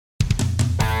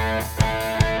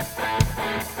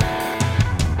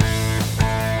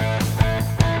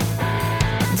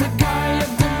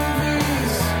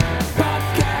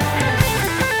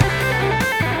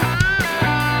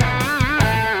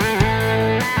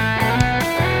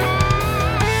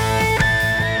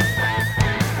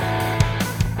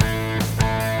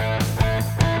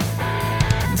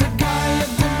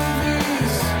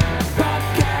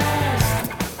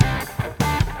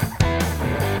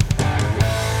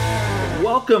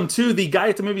welcome to the Guy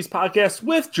at the Movies podcast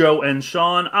with Joe and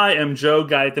Sean. I am Joe,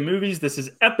 Guy at the Movies. This is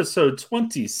episode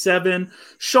 27.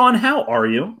 Sean, how are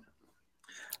you?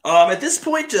 At this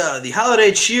point, the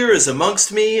holiday cheer is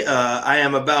amongst me. I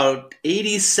am about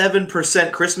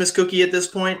 87% Christmas cookie at this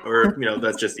point, or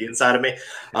that's just the inside of me.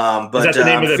 But is that the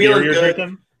name of the beer you're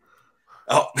drinking?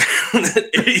 Oh,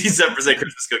 87%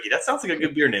 Christmas cookie. That sounds like a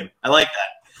good beer name. I like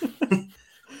that.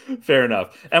 Fair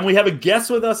enough. And we have a guest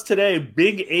with us today,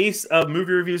 Big Ace of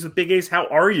Movie Reviews with Big Ace. How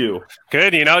are you?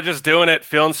 Good. Just doing it.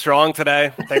 Feeling strong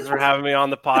today. Thanks for having me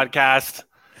on the podcast.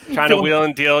 Trying to wheel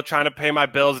and deal, trying to pay my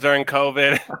bills during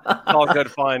COVID. It's all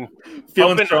good fun.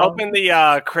 Hoping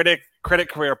the critic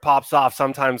career pops off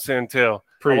sometime soon, too.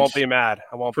 Preach. I won't be mad.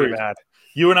 Be mad.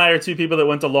 You and I are two people that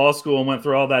went to law school and went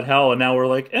through all that hell, and now we're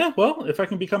like, well, if I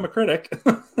can become a critic.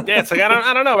 Yeah, it's like,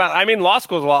 I don't know. Law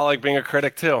school is a lot like being a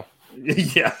critic, too.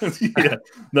 Yeah.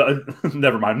 No,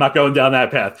 never mind. I'm not going down that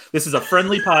path. This is a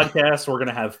friendly podcast. We're going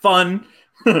to have fun.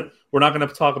 We're not going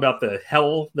to talk about the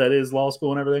hell that is law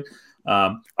school and everything.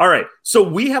 All right. So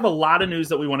we have a lot of news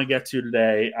that we want to get to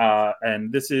today.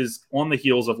 And this is on the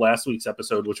heels of last week's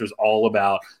episode, which was all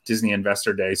about Disney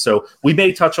Investor Day. So we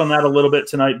may touch on that a little bit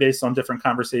tonight based on different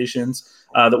conversations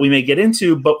that we may get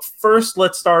into. But first,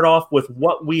 let's start off with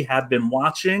what we have been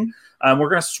watching. We're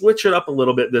going to switch it up a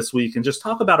little bit this week and just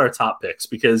talk about our top picks,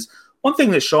 because one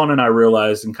thing that Sean and I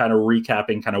realized in kind of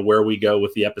recapping kind of where we go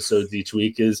with the episodes each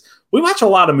week is we watch a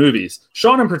lot of movies.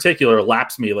 Sean in particular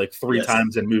laps me like three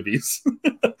times in movies.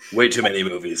 Way too many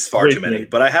movies. Far too many.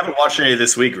 But I haven't watched any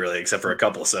this week, really, except for a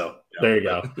couple. So there you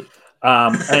go.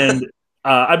 And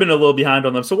I've been a little behind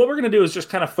on them. So what we're going to do is just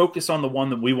kind of focus on the one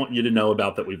that we want you to know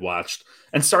about that we've watched.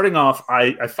 And starting off,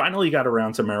 I finally got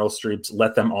around to Meryl Streep's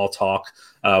Let Them All Talk,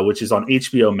 which is on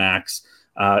HBO Max.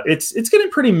 It's getting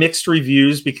pretty mixed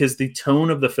reviews because the tone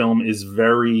of the film is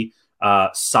very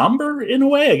somber in a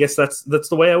way. I guess that's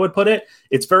the way I would put it.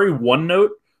 It's very one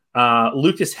note.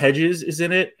 Lucas Hedges is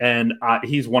in it, and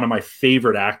he's one of my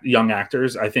favorite young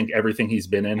actors. I think everything he's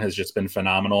been in has just been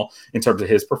phenomenal in terms of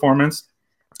his performance.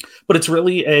 But it's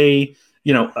really a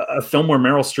film where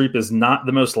Meryl Streep is not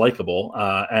the most likable,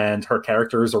 and her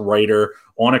character is a writer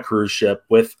on a cruise ship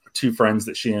with two friends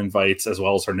that she invites, as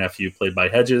well as her nephew, played by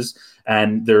Hedges.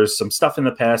 And there's some stuff in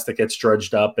the past that gets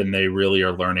dredged up, and they really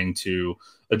are learning to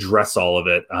address all of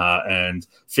it and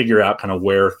figure out kind of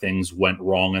where things went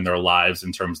wrong in their lives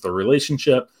in terms of the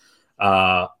relationship.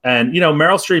 And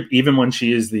Meryl Streep, even when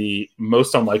she is the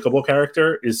most unlikable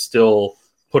character, is still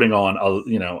putting on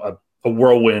a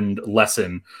whirlwind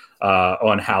lesson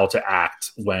on how to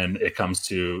act when it comes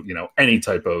to any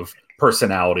type of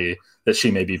personality that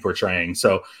she may be portraying.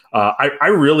 So I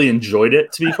really enjoyed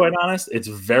it, to be quite honest. It's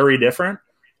very different,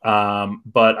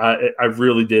 but I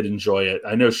really did enjoy it.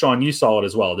 I know, Sean, you saw it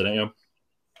as well, didn't you?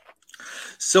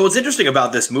 So what's interesting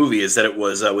about this movie is that it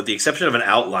was, with the exception of an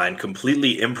outline,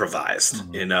 completely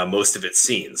improvised in most of its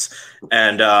scenes.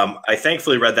 And I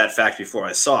thankfully read that fact before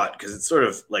I saw it, because it's sort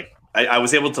of like I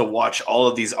was able to watch all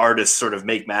of these artists sort of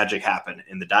make magic happen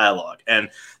in the dialogue. And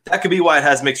that could be why it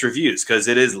has mixed reviews, because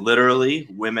it is literally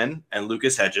women and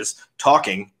Lucas Hedges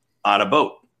talking on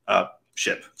a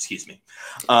ship, excuse me.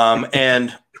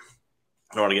 And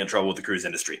I don't want to get in trouble with the cruise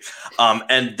industry.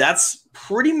 And that's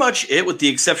pretty much it, with the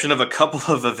exception of a couple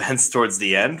of events towards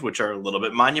the end, which are a little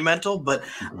bit monumental. But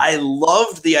I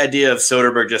loved the idea of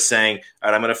Soderbergh just saying, all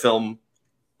right, I'm going to film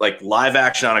like live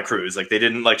action on a cruise. Like, they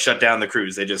didn't like shut down the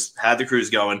cruise. They just had the cruise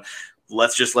going.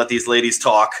 Let's just let these ladies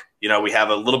talk. We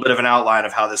have a little bit of an outline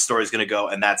of how this story is going to go,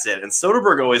 and that's it. And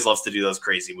Soderbergh always loves to do those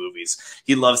crazy movies.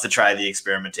 He loves to try the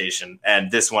experimentation. And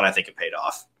this one, I think it paid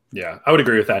off. Yeah, I would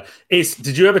agree with that. Ace,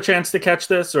 did you have a chance to catch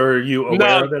this, or are you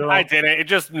aware of it at all? I didn't. It's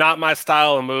just not my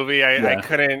style of movie. I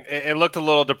couldn't. It looked a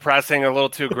little depressing, a little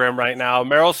too grim right now.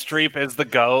 Meryl Streep is the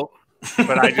GOAT,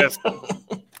 but I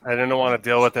didn't want to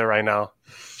deal with it right now.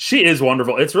 She is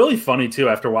wonderful. It's really funny, too,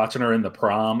 after watching her in The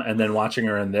Prom and then watching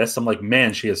her in this. I'm like,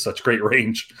 man, she has such great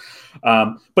range.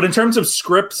 But in terms of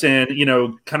scripts and,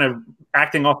 kind of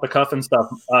acting off the cuff and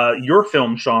stuff, your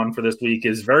film, Sean, for this week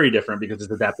is very different because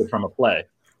it's adapted from a play.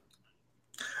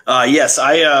 Yes,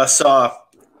 I saw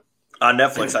on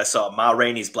Netflix, I saw Ma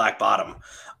Rainey's Black Bottom,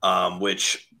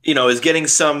 which is getting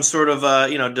some sort of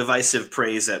divisive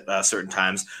praise at certain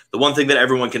times. The one thing that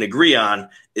everyone can agree on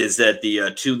is that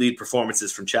the two lead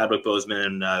performances from Chadwick Boseman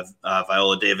and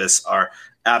Viola Davis are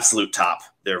absolute top.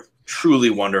 They're truly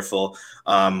wonderful.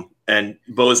 And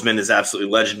Boseman is absolutely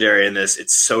legendary in this.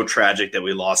 It's so tragic that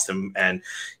we lost him, and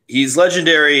he's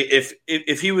legendary.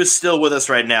 If he was still with us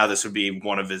right now, this would be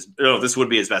this would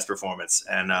be his best performance.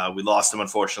 And we lost him,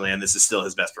 unfortunately, and this is still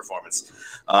his best performance.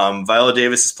 Viola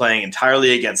Davis is playing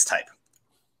entirely against type.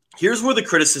 Here's where the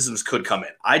criticisms could come in.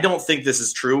 I don't think this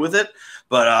is true with it,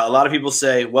 but a lot of people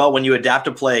say, well, when you adapt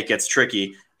a play, it gets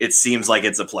tricky. It seems like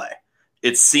it's a play.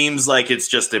 It seems like it's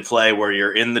just a play where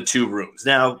you're in the two rooms.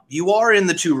 Now, you are in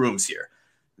the two rooms here.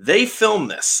 They film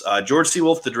this. George C.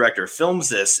 Wolfe, the director, films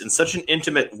this in such an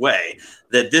intimate way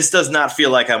that this does not feel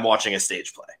like I'm watching a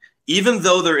stage play. Even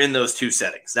though they're in those two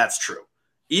settings, that's true.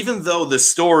 Even though the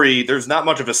story, there's not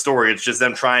much of a story, it's just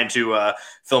them trying to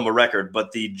film a record,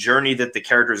 but the journey that the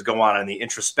characters go on and the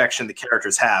introspection the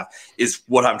characters have is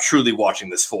what I'm truly watching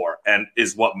this for and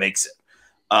is what makes it.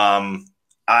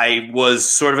 I was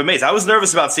sort of amazed. I was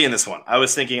nervous about seeing this one. I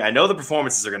was thinking, I know the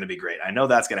performances are going to be great. I know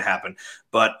that's going to happen,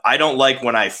 but I don't like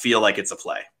when I feel like it's a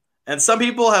play. And some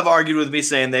people have argued with me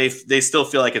saying they still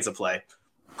feel like it's a play.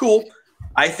 Cool.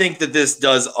 I think that this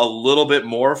does a little bit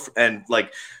more and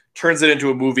like turns it into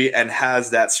a movie and has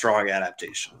that strong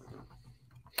adaptation.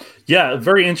 Yeah,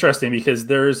 very interesting because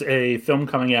there's a film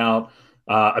coming out,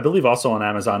 I believe also on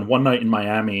Amazon, One Night in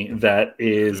Miami, that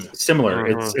is similar.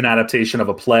 Mm-hmm. It's an adaptation of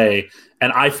a play,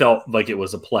 and I felt like it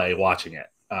was a play watching it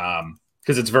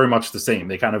because it's very much the same.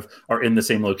 They kind of are in the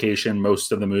same location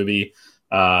most of the movie,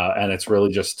 and it's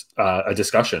really just a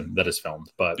discussion that is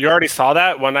filmed. But you already saw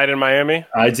that One Night in Miami?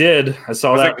 I did. I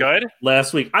saw that. Was it good?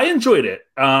 Last week. I enjoyed it.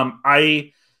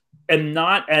 I am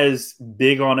not as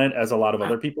big on it as a lot of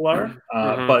other people are,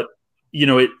 but you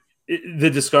know, the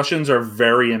discussions are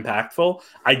very impactful.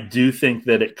 I do think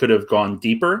that it could have gone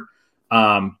deeper.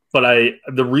 But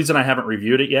the reason I haven't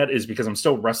reviewed it yet is because I'm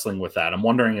still wrestling with that. I'm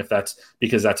wondering if that's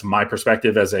because that's my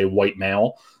perspective as a white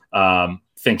male,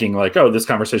 thinking like, oh, this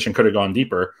conversation could have gone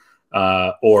deeper.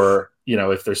 Or, you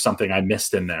know, if there's something I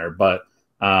missed in there, but,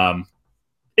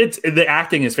 the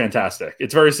acting is fantastic.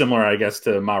 It's very similar, I guess,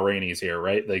 to Ma Rainey's here,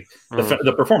 right? Like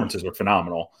the performances were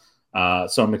phenomenal.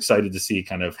 So I'm excited to see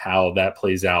kind of how that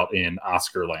plays out in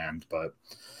Oscar land. But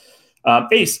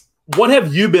Ace, what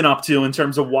have you been up to in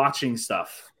terms of watching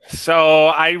stuff? So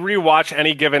I rewatched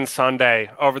Any Given Sunday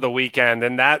over the weekend,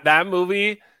 and that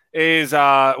movie is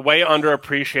way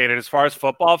underappreciated as far as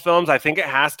football films. I think it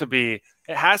has to be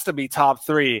top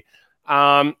three.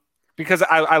 Because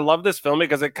I love this film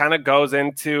because it kind of goes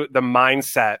into the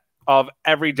mindset of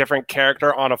every different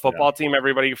character on a football team,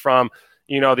 everybody from,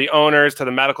 you know, the owners to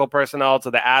the medical personnel to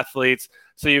the athletes.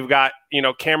 So you've got, you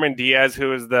know, Cameron Diaz,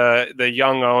 who is the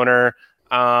young owner,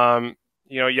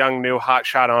 young new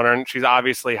hotshot owner, and she's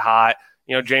obviously hot.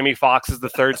 You know, Jamie Foxx is the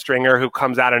third stringer who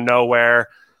comes out of nowhere.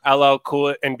 LL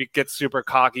Cool and gets super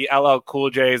cocky. LL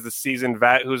Cool J is the seasoned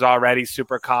vet who's already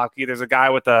super cocky. There's a guy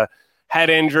with a head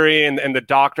injury, and the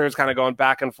doctor's kind of going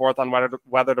back and forth on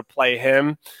whether to play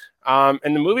him. And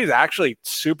the movie is actually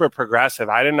super progressive.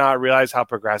 I did not realize how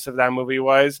progressive that movie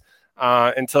was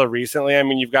until recently. I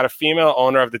mean, you've got a female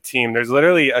owner of the team. There's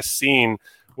literally a scene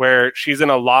where she's in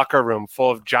a locker room full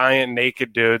of giant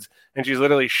naked dudes, and she's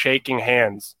literally shaking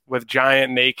hands with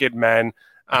giant naked men.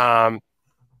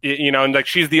 You know, and like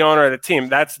she's the owner of the team.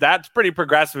 That's pretty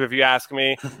progressive if you ask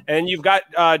me. And you've got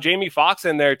Jamie Foxx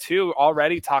in there too,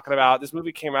 already talking about this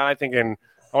movie came out, I think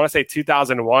I want to say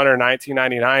 2001 or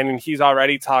 1999, and he's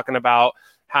already talking about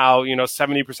how, you know,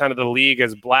 70% of the league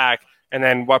is black, and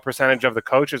then what percentage of the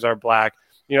coaches are black.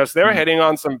 You know, so they were hitting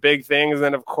on some big things.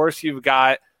 And of course, you've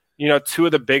got, you know, two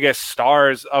of the biggest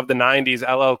stars of the 90s,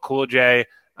 LL Cool J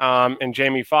and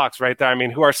Jamie Foxx right there. I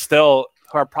mean, who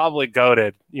are probably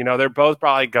goated. You know, they're both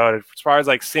probably goated. As far as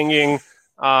like singing,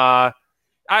 I'd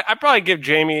probably give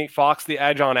Jamie Foxx the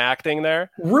edge on acting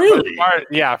there. Really?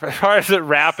 As far as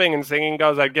rapping and singing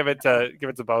goes, I'd give it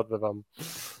to both of them.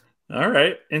 All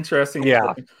right. Interesting.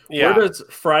 Yeah. Where does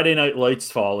Friday Night Lights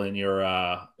fall in your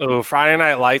Friday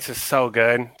Night Lights is so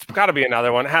good. It's got to be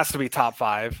another one. It has to be top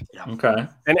 5. Yeah. Okay.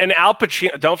 And Al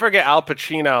Pacino, don't forget Al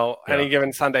Pacino, Any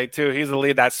Given Sunday too. He's the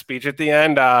lead, that speech at the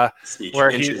end where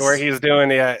he's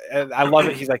doing I love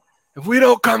it. He's like, if we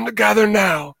don't come together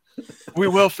now, we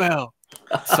will fail.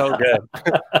 So good.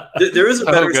 There is a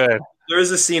better good. There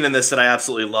is a scene in this that I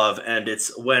absolutely love, and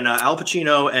it's when Al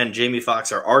Pacino and Jamie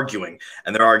Foxx are arguing,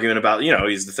 and they're arguing about, you know,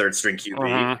 he's the third string QB,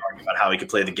 arguing about how he could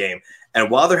play the game.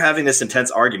 And while they're having this intense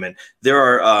argument, there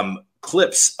are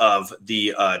clips of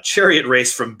the chariot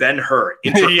race from Ben-Hur.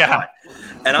 Yeah.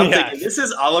 And I'm thinking, this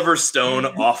is Oliver Stone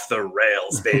off the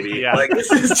rails, baby. Yeah. Like, this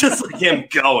is just like him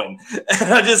going.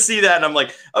 And I just see that, and I'm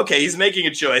like, okay, he's making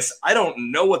a choice. I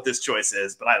don't know what this choice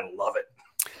is, but I love it.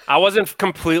 I wasn't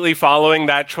completely following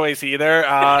that choice either,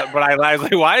 but I was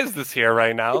like, why is this here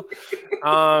right now?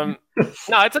 No,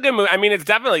 it's a good movie. I mean, it's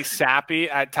definitely sappy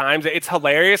at times. It's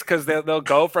hilarious because they'll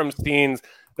go from scenes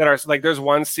that are like, there's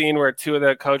one scene where two of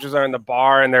the coaches are in the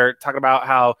bar and they're talking about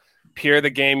how, pure the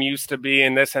game used to be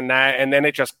and this and that, and then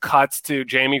it just cuts to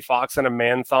Jamie Foxx in a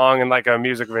man thong and like a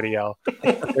music video.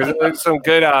 There's some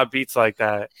good beats like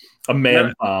that. A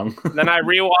man thong. Then I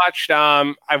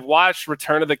rewatched. I've watched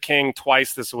Return of the King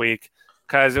twice this week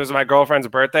because it was my girlfriend's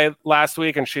birthday last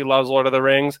week, and she loves Lord of the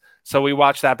Rings. So we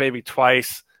watched that baby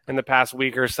twice in the past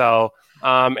week or so,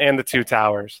 and The Two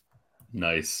Towers.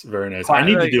 Nice, very nice. I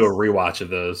need to do a rewatch of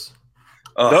those.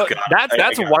 Oh, God.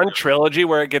 That's one trilogy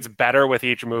where it gets better with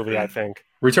each movie, I think.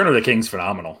 Return of the King's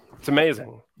phenomenal. It's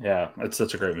amazing. Yeah, it's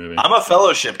such a great movie. I'm a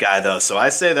Fellowship guy, though, so I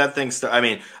say that thing's... I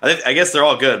mean, I guess they're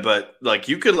all good, but like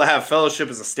you could have Fellowship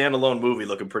as a standalone movie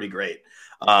looking pretty great.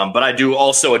 But I do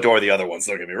also adore the other ones,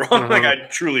 don't get me wrong. Mm-hmm. Like, I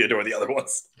truly adore the other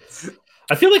ones.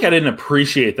 I feel like I didn't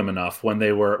appreciate them enough when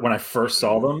I first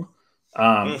saw them.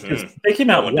 They came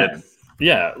out when?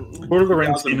 Yeah, Lord of the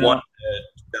Rings came out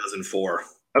 2004.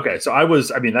 Okay, so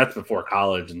that's before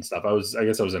college and stuff. I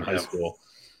guess I was in high school.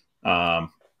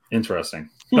 Interesting.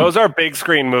 Those are big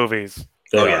screen movies.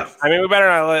 Yeah. I mean, we better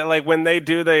not, like when they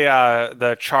do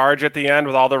the charge at the end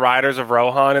with all the riders of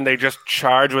Rohan, and they just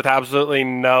charge with absolutely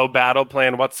no battle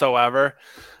plan whatsoever,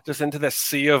 just into the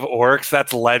sea of orcs.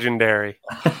 That's legendary.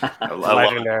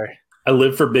 Legendary. I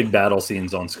live for big battle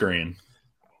scenes on screen.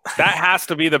 That has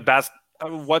to be the best.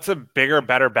 What's a bigger,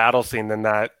 better battle scene than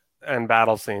that? And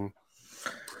battle scene.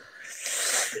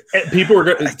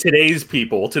 Today's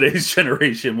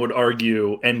generation would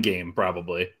argue Endgame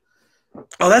probably.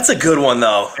 Oh, that's a good one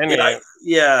though. Endgame.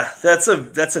 Yeah, that's a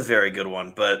very good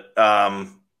one, but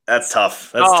that's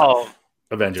tough. That's tough.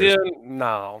 Avengers. Dude,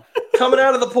 no. Coming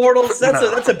out of the portals,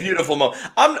 that's a beautiful moment.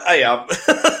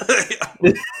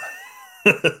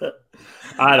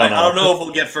 I don't know if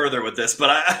we'll get further with this, but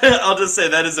I'll just say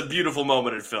that is a beautiful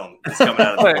moment in film. It's coming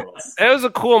out of the portals. It was a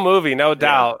cool movie, no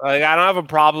doubt. Like, I don't have a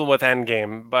problem with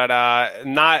Endgame, but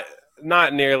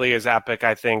not nearly as epic,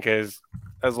 I think, as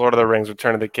Lord of the Rings: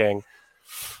 Return of the King.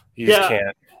 You just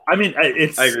can't. I mean, I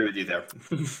agree with you there.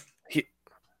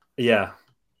 Yeah.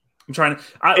 I'm trying to.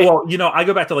 I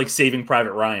go back to like Saving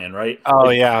Private Ryan, right? Oh,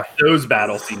 like, yeah. Those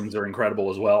battle scenes are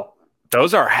incredible as well.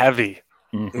 Those are heavy.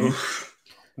 Mm-hmm.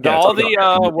 All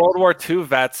the World War II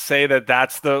vets say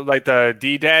that's the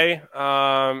D-Day,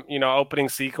 opening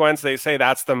sequence. They say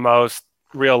that's the most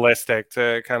realistic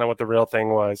to kind of what the real thing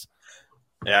was.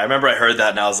 Yeah, I remember I heard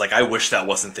that and I was like, I wish that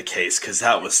wasn't the case because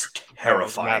that was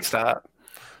terrifying.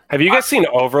 Have you guys seen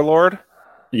Overlord?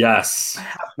 Yes.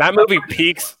 That movie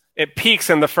peaks. It peaks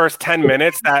in the first 10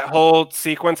 minutes. That whole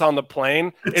sequence on the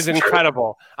plane is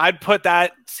incredible. I'd put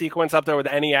that sequence up there with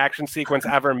any action sequence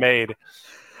ever made.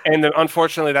 And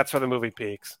unfortunately, that's where the movie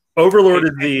peaks. Overlord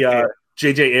is the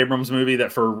J.J. Abrams movie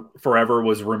that for forever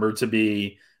was rumored to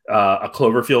be a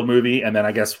Cloverfield movie, and then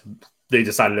I guess they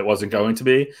decided it wasn't going to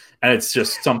be, and it's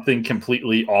just something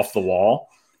completely off the wall.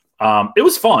 It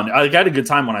was fun. I had a good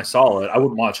time when I saw it. I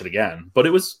wouldn't watch it again, but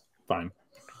it was fine.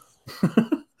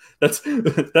 That's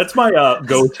my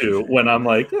go-to when I'm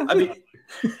like. I mean.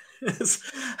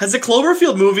 Has a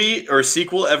Cloverfield movie or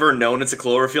sequel ever known it's a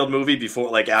Cloverfield movie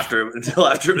until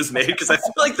after it was made? Because I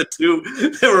feel like the two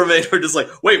that were made were just like,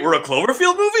 wait, we're a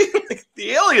Cloverfield movie? Like,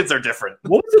 the aliens are different.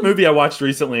 What was the movie I watched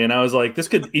recently? And I was like, this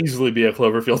could easily be a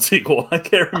Cloverfield sequel. I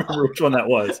can't remember which one that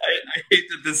was. I hate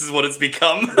that this is what it's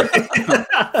become.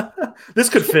 This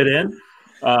could fit in.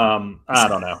 I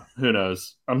don't know. Who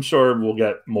knows? I'm sure we'll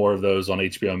get more of those on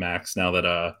HBO Max now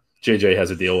that JJ has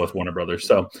a deal with Warner Brothers.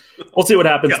 So we'll see what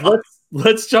happens. Yeah.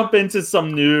 Let's jump into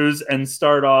some news and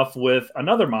start off with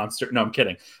another monster. No, I'm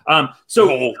kidding.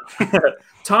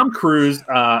 Tom Cruise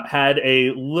had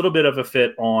a little bit of a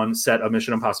fit on set of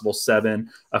Mission Impossible 7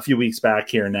 a few weeks back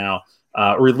here now,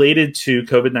 related to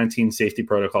COVID-19 safety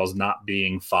protocols not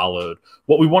being followed.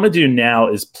 What we want to do now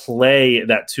is play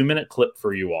that 2-minute clip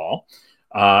for you all.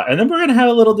 And then we're going to have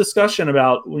a little discussion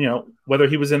about, whether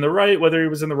he was in the right, whether he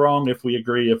was in the wrong, if we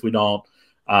agree, if we don't.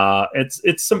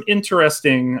 It's some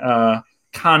interesting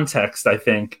context, I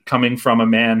think, coming from a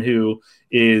man who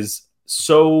is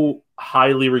so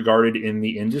highly regarded in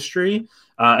the industry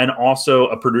and also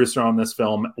a producer on this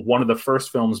film, one of the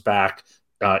first films back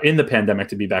in the pandemic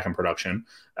to be back in production.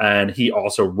 And he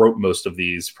also wrote most of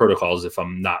these protocols, if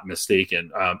I'm not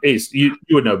mistaken. Ace, you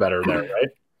would know better there, right?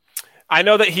 I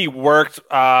know that he worked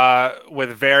with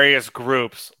various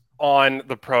groups on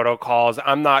the protocols.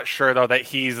 I'm not sure, though, that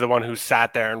he's the one who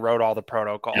sat there and wrote all the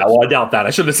protocols. Yeah, well, I doubt that. I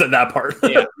should have said that part.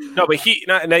 Yeah. No, but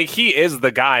he is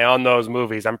the guy on those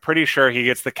movies. I'm pretty sure he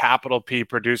gets the capital P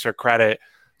producer credit.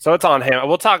 So it's on him.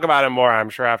 We'll talk about it more, I'm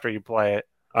sure, after you play it.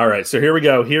 All right, so here we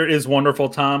go. Here is wonderful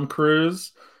Tom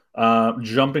Cruise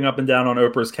jumping up and down on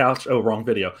Oprah's couch. Oh, wrong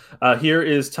video. Here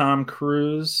is Tom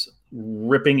Cruise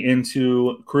ripping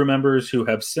into crew members who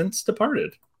have since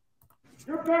departed.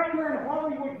 You're back there in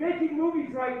Hollywood making movies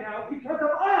right now because of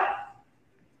us.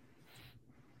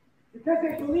 Because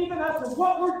they believe in us and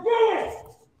what we're doing.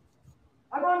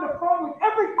 I'm on the phone with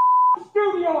every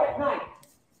studio at night.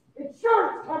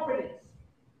 Insurance companies.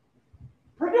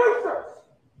 Producers.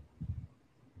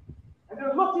 And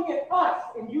they're looking at us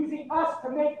and using us to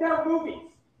make their movies.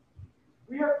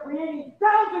 We are creating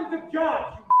thousands of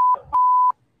jobs.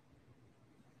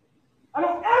 I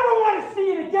don't ever want to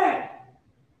see it again.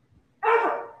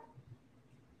 Ever.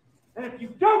 And if you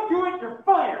don't do it, you're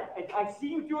fired. And I see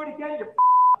you do it again, you're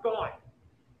gone.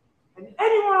 And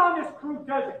anyone on this crew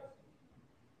does it.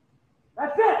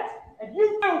 That's it. And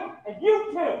you too. And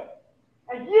you too.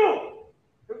 And you.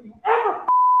 Don't you ever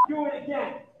do it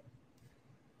again.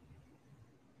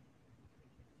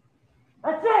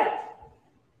 That's it.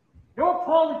 No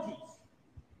apologies.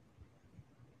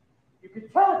 You can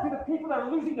tell it to the people that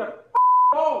are losing their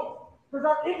homes because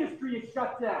our industry is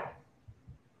shut down.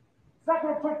 It's not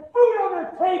going to put food on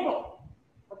their table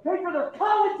or pay for their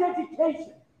college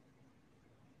education.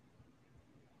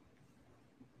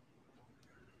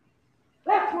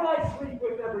 That's what I sleep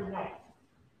with every night.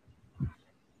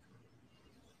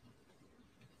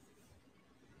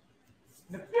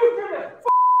 The future of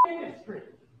this industry.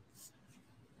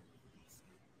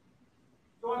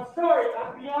 So I'm sorry,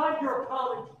 I'm beyond your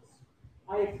apologies.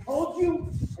 I have told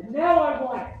you, and now I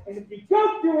want it. And if you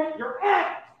don't do it, you're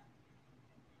out.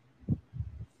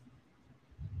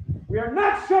 We are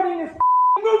not shutting this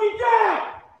movie down.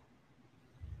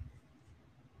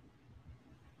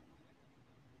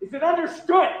 Is it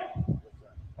understood?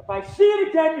 If I see it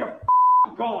again, you're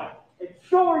gone. And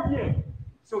so are you.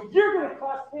 So you're going to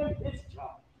cost him his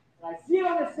job. And I see it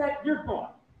on the set, you're gone.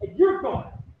 And you're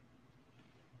gone.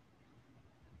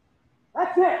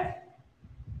 That's it.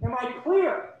 Am I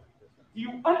clear? Do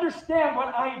you understand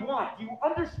what I want? Do you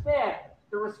understand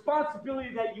the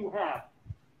responsibility that you have?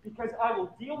 Because I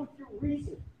will deal with your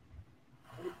reason.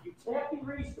 And if you can't be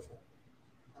reasonable,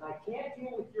 and I can't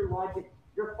deal with your logic,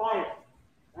 you're fired.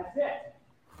 That's it.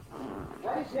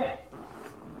 That is it.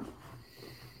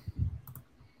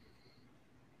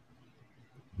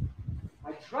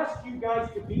 I trust you guys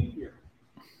to be here.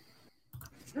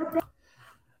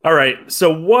 All right.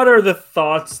 So what are the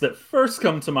thoughts that first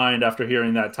come to mind after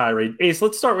hearing that tirade? Ace,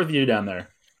 let's start with you down there.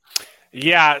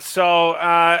 Yeah, so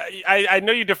I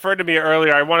know you deferred to me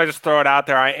earlier. I want to just throw it out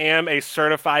there. I am a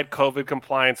certified COVID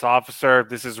compliance officer.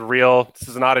 This is real. This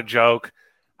is not a joke.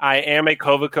 I am a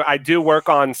COVID. I do work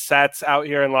on sets out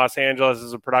here in Los Angeles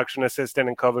as a production assistant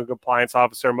and COVID compliance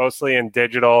officer, mostly in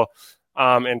digital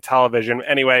and television.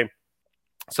 Anyway,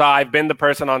 so I've been the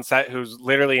person on set who's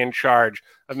literally in charge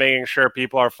of making sure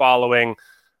people are following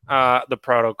the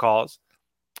protocols.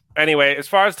 Anyway, as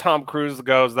far as Tom Cruise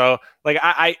goes, though, like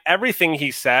I everything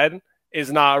he said is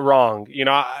not wrong, you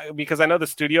know, because I know the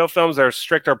studio films are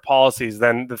stricter policies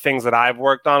than the things that I've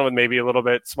worked on with maybe a little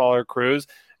bit smaller crews.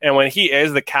 And when he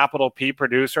is the capital P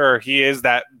producer, or he is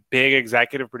that big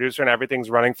executive producer and everything's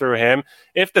running through him,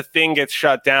 if the thing gets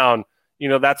shut down, you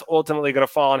know, that's ultimately going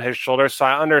to fall on his shoulders. So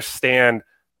I understand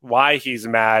why he's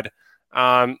mad.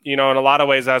 You know, in a lot of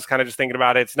ways, I was kind of just thinking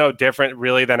about it. It's no different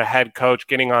really than a head coach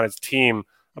getting on his team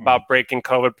about breaking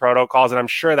COVID protocols. And I'm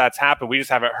sure that's happened. We just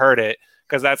haven't heard it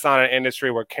because that's not an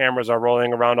industry where cameras are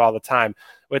rolling around all the time.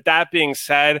 With that being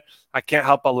said, I can't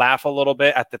help but laugh a little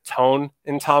bit at the tone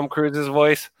in Tom Cruise's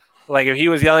voice. Like if he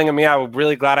was yelling at me, I was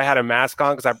really glad I had a mask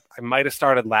on because I might have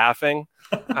started laughing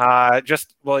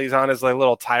just while he's on his like,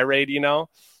 little tirade, you know.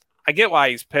 I get why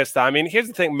he's pissed. I mean, here's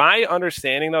the thing. My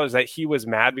understanding, though, is that he was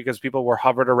mad because people were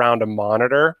hovered around a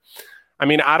monitor. I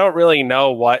mean, I don't really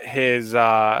know what his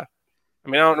I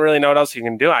don't really know what else you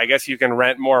can do. I guess you can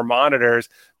rent more monitors.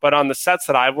 But on the sets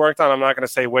that I've worked on, I'm not going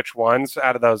to say which ones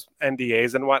out of those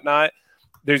NDAs and whatnot.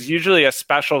 There's usually a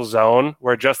special zone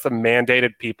where just the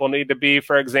mandated people need to be,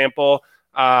 for example,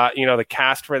 you know, the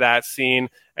cast for that scene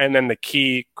and then the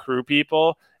key crew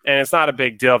people. And it's not a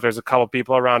big deal if there's a couple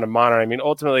people around a monitor. I mean,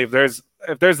 ultimately, if there's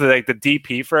like the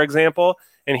DP, for example,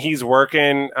 and he's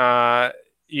working,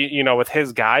 you know, with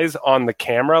his guys on the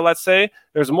camera, let's say,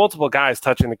 there's multiple guys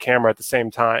touching the camera at the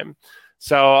same time.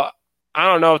 So I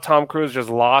don't know if Tom Cruise just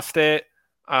lost it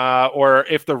or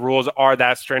if the rules are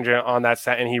that stringent on that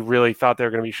set and he really thought they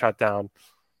were going to be shut down.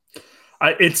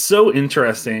 It's so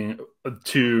interesting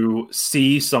to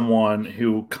see someone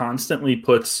who constantly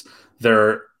puts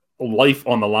their life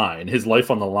on the line, his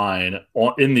life on the line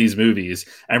in these movies,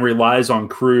 and relies on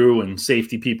crew and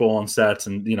safety people on sets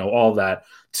and, you know, all that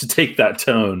to take that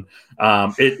tone.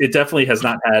 It definitely has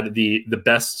not had the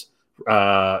best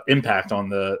impact on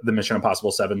the Mission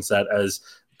Impossible 7 set, as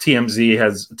TMZ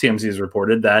has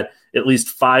reported that at least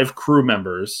 5 crew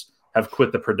members have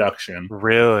quit the production.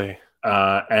 Really?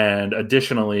 And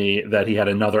additionally, that he had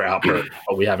another outburst,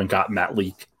 but we haven't gotten that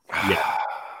leak yet.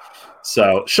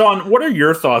 So, Sean, what are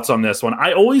your thoughts on this one?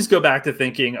 I always go back to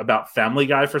thinking about Family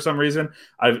Guy for some reason.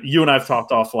 You and I have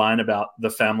talked offline about the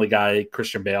Family Guy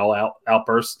Christian Bale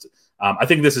outburst. I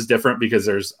think this is different because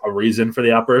there's a reason for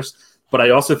the outburst. But I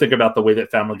also think about the way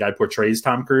that Family Guy portrays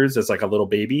Tom Cruise as like a little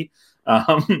baby,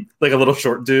 like a little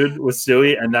short dude with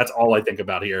Stewie, and that's all I think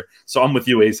about here. So I'm with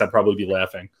you, Ace. I'd probably be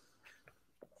laughing.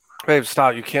 Babe,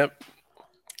 stop! You can't.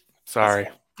 Sorry.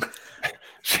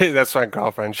 That's my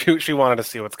girlfriend. She wanted to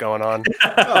see what's going on.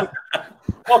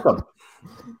 Welcome.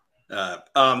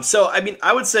 So, I mean,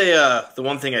 I would say the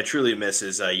one thing I truly miss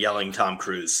is yelling Tom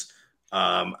Cruise.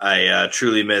 I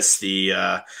truly miss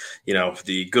the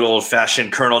good old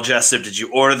fashioned Colonel Jessup. Did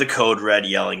you order the code red?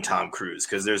 Yelling Tom Cruise,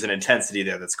 because there's an intensity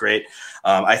there that's great.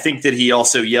 I think that he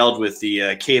also yelled with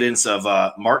the cadence of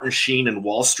Martin Sheen in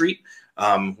Wall Street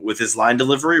with his line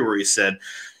delivery, where he said,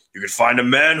 "You could find a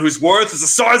man whose worth is the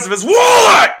size of his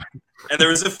wallet." And there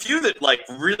was a few that like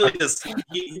really just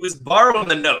he was borrowing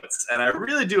the notes, and I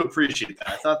really do appreciate that.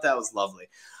 I thought that was lovely.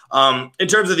 In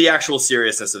terms of the actual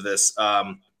seriousness of this,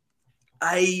 I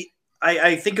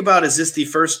think about, is this the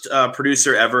first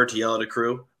producer ever to yell at a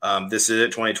crew? This is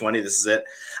it, 2020. This is it.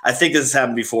 I think this has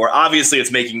happened before. Obviously,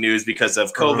 it's making news because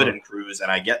of COVID and crews,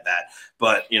 and I get that.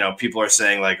 But people are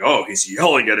saying like, "Oh, he's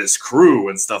yelling at his crew"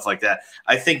 and stuff like that.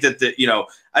 I think that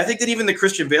I think that even the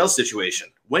Christian Bale situation,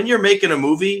 when you're making a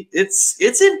movie, it's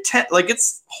intense. Like,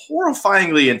 it's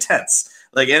horrifyingly intense.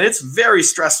 Like, and it's very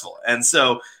stressful. And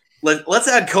so let's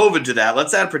add COVID to that.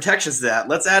 Let's add protections to that.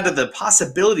 Let's add to the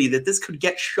possibility that this could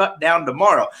get shut down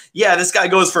tomorrow. Yeah, this guy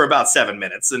goes for about 7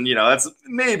 minutes, and that's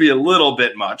maybe a little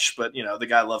bit much, but the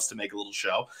guy loves to make a little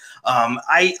show.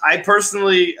 I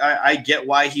personally I get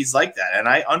why he's like that, and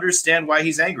I understand why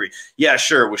he's angry. Yeah,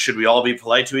 sure. Well, should we all be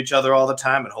polite to each other all the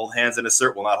time and hold hands in a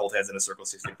circle? Well, not hold hands in a circle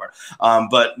 6 feet apart.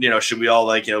 But should we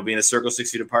all be in a circle 6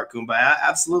 feet apart? Kumbaya?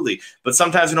 Absolutely. But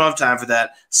sometimes we don't have time for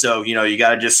that. So you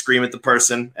got to just scream at the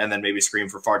person, and then maybe scream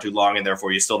for far too long, and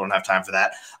therefore you still don't have time for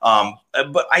that.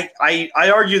 But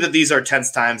I argue that these are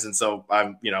tense times, and so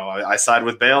I side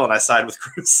with Bale and I side with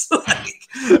Cruz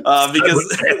because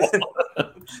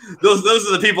those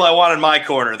are the people I want in my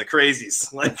corner, the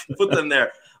crazies. Like, put them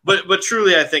there. But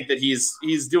truly, I think that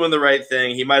he's doing the right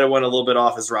thing. He might have went a little bit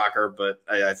off his rocker, but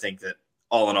I think that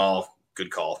all in all, good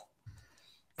call.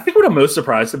 I think what I'm most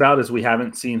surprised about is we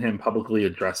haven't seen him publicly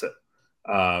address it.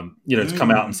 To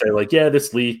come out and say like, yeah,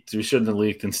 this leaked, we shouldn't have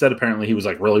leaked. Instead, apparently he was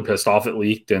like really pissed off it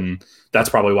leaked, and that's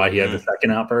probably why he had the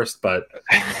second outburst. But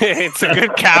it's a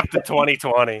good cap to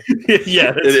 2020.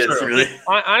 Yeah, it is really.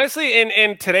 Honestly,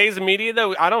 in today's media,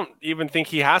 though, I don't even think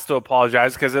he has to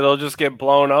apologize, because it'll just get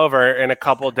blown over in a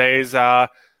couple of days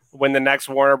when the next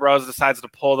Warner Bros. Decides to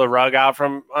pull the rug out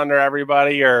from under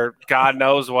everybody, or God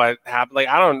knows what happened. Like,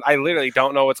 I literally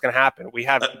don't know what's going to happen. We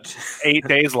have 8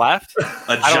 days left.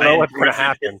 I don't know what's going to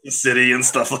happen. City and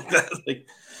stuff like that, like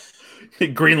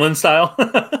Greenland style.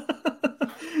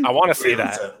 I want to see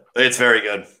that. It's very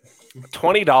good.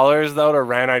 $20 though to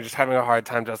rent. I'm just having a hard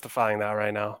time justifying that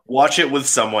right now. Watch it with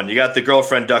someone. You got the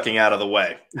girlfriend ducking out of the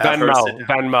way.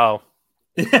 Venmo.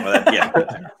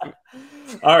 Yeah.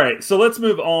 All right, so let's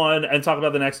move on and talk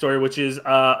about the next story, which is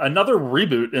another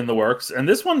reboot in the works. And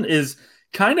this one is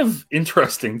kind of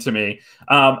interesting to me.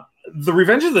 The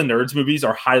Revenge of the Nerds movies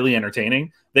are highly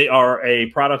entertaining. They are a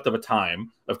product of a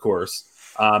time, of course.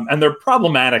 And they're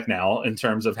problematic now in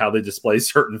terms of how they display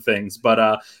certain things.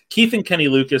 But Keith and Kenny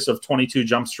Lucas of 22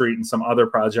 Jump Street and some other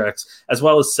projects, as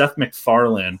well as Seth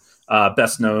MacFarlane,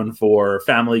 best known for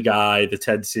Family Guy, the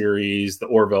TED series, the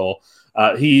Orville.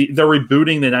 They're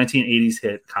rebooting the 1980s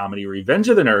hit comedy Revenge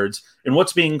of the Nerds in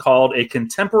what's being called a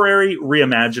contemporary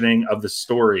reimagining of the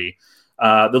story.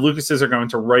 The Lucases are going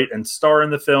to write and star in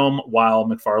the film, while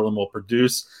MacFarlane will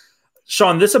produce.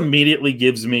 Sean, this immediately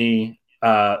gives me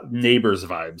Neighbors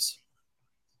vibes.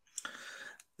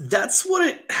 That's what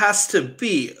it has to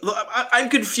be. I'm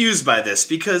confused by this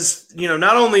because,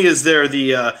 not only is there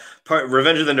the part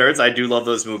Revenge of the Nerds, I do love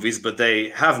those movies, but they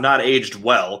have not aged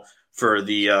well for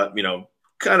the,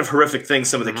 kind of horrific things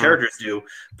some of the characters do.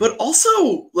 But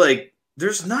also, like,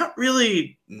 there's not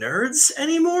really nerds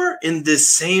anymore in this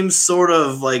same sort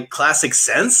of, like, classic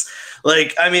sense.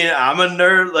 Like, I mean, I'm a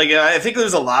nerd. Like, I think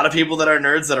there's a lot of people that are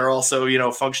nerds that are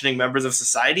also, functioning members of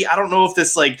society. I don't know if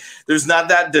this, like, there's not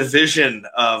that division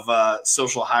of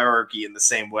social hierarchy in the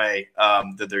same way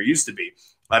that there used to be.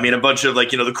 I mean, a bunch of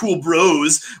the cool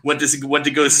bros went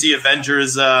to go see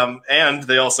Avengers, and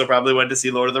they also probably went to see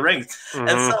Lord of the Rings. Mm-hmm.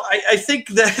 And so I think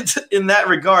that in that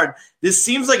regard, this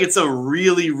seems like it's a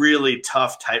really, really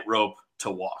tough tightrope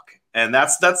to walk, and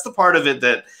that's the part of it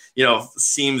that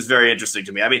seems very interesting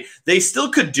to me. I mean, they still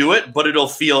could do it, but it'll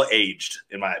feel aged,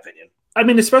 in my opinion. I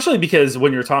mean, especially because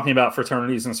when you're talking about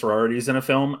fraternities and sororities in a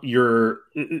film,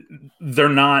 they're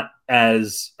not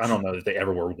as, I don't know that they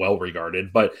ever were well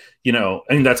regarded, but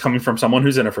and that's coming from someone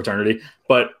who's in a fraternity.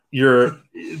 But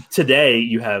today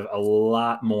you have a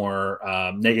lot more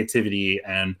negativity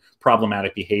and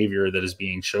problematic behavior that is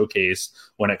being showcased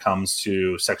when it comes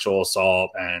to sexual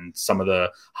assault and some of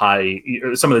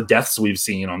the deaths we've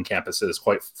seen on campuses,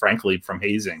 quite frankly, from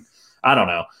hazing. I don't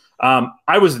know.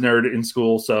 I was a nerd in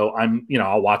school, so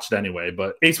I'll watch it anyway.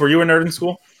 But Ace, were you a nerd in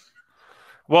school?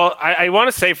 Well, I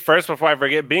want to say first before I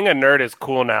forget, being a nerd is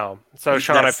cool now. So,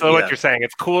 Sean, I feel what you're saying.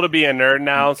 It's cool to be a nerd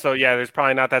now. So, yeah, there's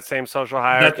probably not that same social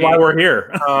hierarchy. That's why we're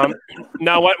here.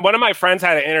 No, one of my friends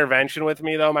had an intervention with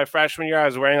me, though. My freshman year, I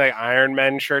was wearing Iron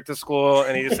Man shirt to school,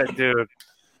 and he just said, dude,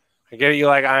 I get it, you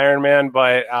like Iron Man,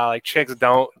 but chicks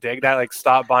don't dig that.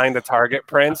 Stop buying the Target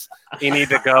prints. You need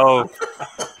to go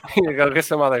get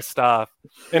some other stuff.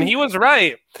 And he was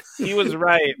right.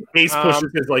 Ace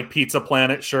pushes his Pizza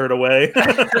Planet shirt away.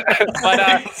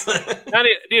 But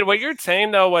dude, what you're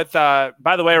saying though, with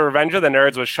by the way, Revenge of the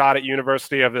Nerds was shot at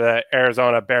University of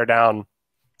Arizona, Bear Down.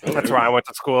 That's where I went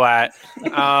to school at.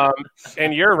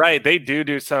 And you're right. They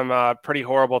do some pretty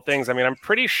horrible things. I mean, I'm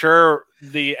pretty sure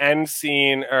the end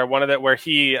scene or one of that where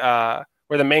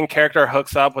the main character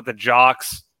hooks up with the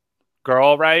jock's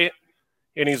girl, right?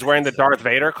 And he's wearing the Darth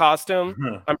Vader costume.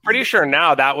 Mm-hmm. I'm pretty sure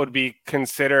now that would be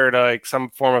considered some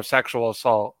form of sexual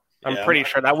assault. I'm pretty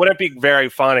sure that wouldn't be very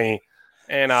funny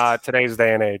in today's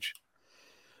day and age.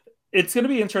 It's going to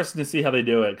be interesting to see how they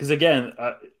do it. Because again,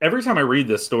 every time I read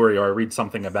this story or I read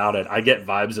something about it, I get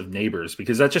vibes of Neighbors,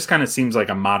 because that just kind of seems like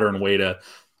a modern way to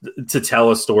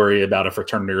tell a story about a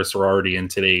fraternity or sorority in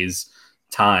today's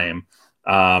time.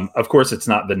 Of course, it's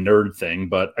not the nerd thing,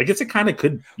 but I guess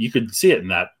you could see it in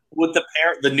that. With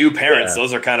the new parents,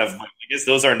 those are kind of, I guess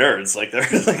those are nerds.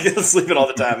 They're sleeping all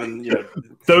the time, and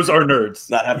those are nerds,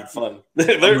 not having fun.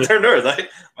 they're nerds.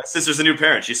 My sister's a new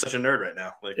parent. She's such a nerd right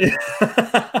now.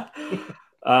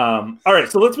 All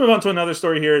right, so let's move on to another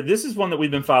story here. This is one that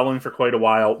we've been following for quite a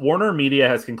while. Warner Media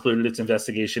has concluded its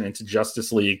investigation into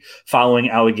Justice League following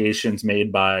allegations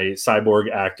made by Cyborg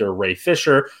actor Ray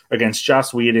Fisher against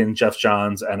Joss Whedon, Jeff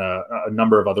Johns, and a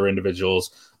number of other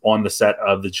individuals on the set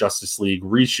of the Justice League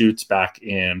reshoots back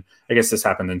in, I guess this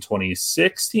happened in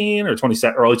 2016 or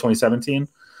early 2017.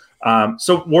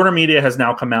 So Warner Media has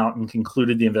now come out and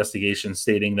concluded the investigation,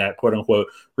 stating that, quote unquote,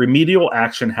 remedial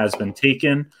action has been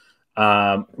taken.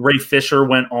 Ray Fisher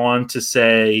went on to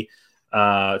say,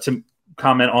 to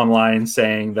comment online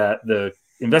saying that the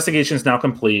investigation is now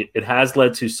complete. It has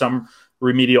led to some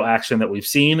remedial action that we've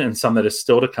seen and some that is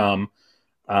still to come.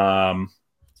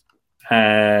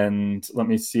 And let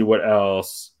me see what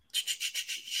else.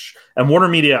 And Warner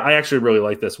Media, I actually really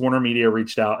like this. Warner Media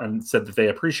reached out and said that they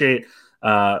appreciate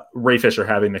Ray Fisher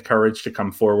having the courage to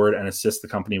come forward and assist the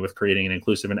company with creating an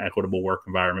inclusive and equitable work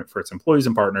environment for its employees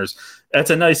and partners. That's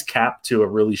a nice cap to a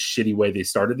really shitty way they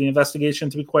started the investigation,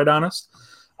 to be quite honest.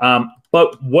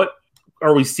 But what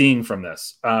are we seeing from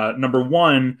this? Number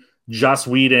one, Joss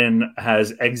Whedon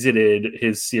has exited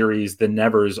his series The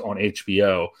Nevers on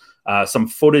HBO. Some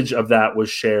footage of that was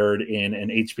shared in an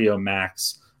HBO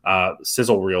Max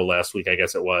sizzle reel last week, I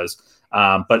guess it was.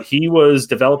 But he was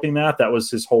developing that. That was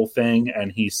his whole thing,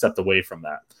 and he stepped away from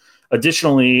that.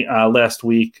 Additionally, last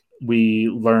week, we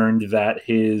learned that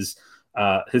his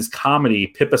comedy,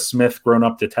 Pippa Smith, Grown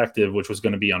Up Detective, which was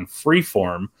going to be on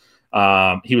Freeform,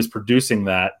 he was producing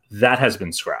that. That has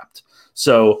been scrapped.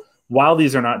 So while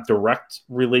these are not direct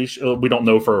relation, we don't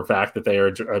know for a fact that they are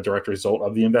a direct result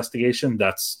of the investigation.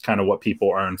 That's kind of what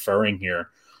people are inferring here.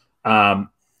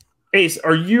 Ace,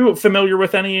 are you familiar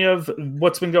with any of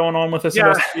what's been going on with this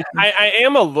investigation? I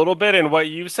am a little bit, and what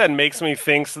you said makes me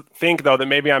think though that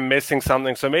maybe I'm missing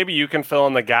something. So maybe you can fill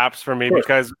in the gaps for me,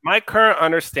 because my current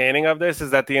understanding of this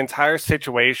is that the entire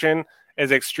situation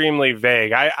is extremely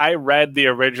vague. I read the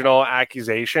original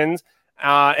accusations,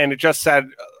 and it just said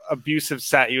abusive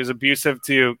set. He was abusive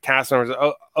to cast members.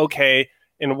 Oh, okay,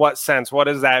 in what sense? What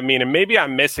does that mean? And maybe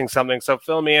I'm missing something. So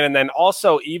fill me in. And then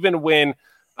also, even when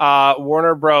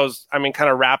Warner Bros. Kind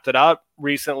of wrapped it up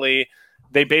recently,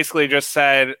 they basically just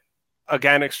said,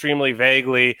 again, extremely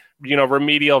vaguely,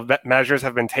 remedial measures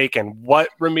have been taken. What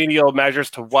remedial measures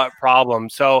to what problem?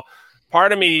 So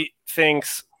part of me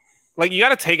thinks like, you got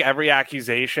to take every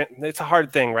accusation. It's a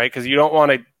hard thing, right? Because you don't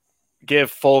want to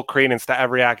give full credence to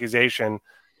every accusation,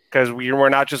 because we're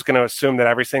not just going to assume that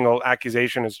every single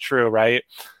accusation is true, right?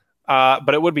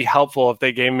 But it would be helpful if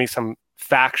they gave me some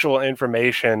factual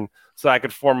information so I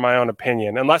could form my own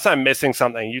opinion. Unless I'm missing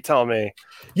something, you tell me.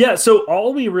 Yeah, so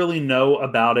all we really know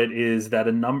about it is that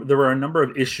there were a number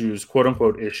of issues, quote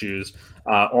unquote issues,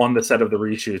 on the set of the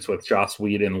reshoots with Joss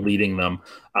Whedon leading them.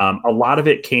 A lot of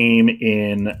it came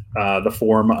in the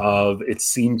form of, it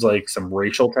seems like, some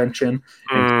racial tension.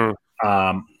 And,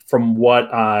 from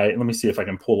what let me see if I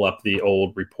can pull up the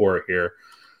old report here.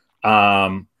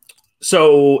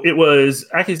 So it was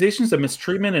accusations of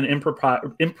mistreatment and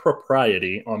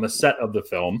impropriety on the set of the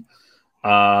film.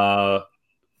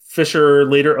 Fisher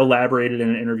later elaborated in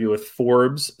an interview with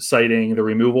Forbes, citing the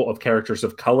removal of characters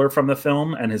of color from the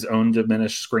film and his own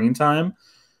diminished screen time.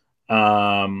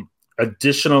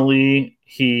 Additionally,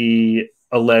 he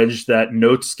alleged that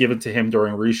notes given to him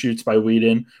during reshoots by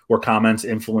Whedon were comments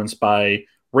influenced by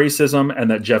racism,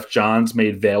 and that Jeff Johns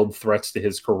made veiled threats to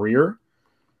his career.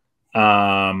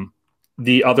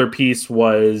 The other piece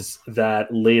was that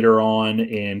later on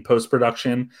in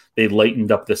post-production, they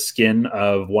lightened up the skin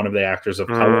of one of the actors of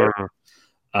color.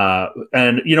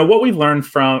 And, you know, what we've learned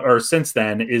since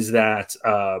then is that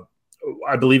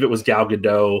I believe it was Gal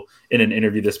Gadot in an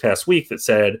interview this past week that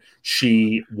said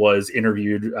she was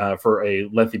interviewed for a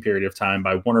lengthy period of time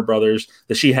by Warner Brothers,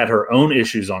 that she had her own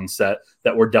issues on set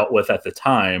that were dealt with at the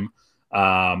time.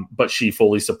 But she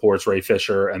fully supports Ray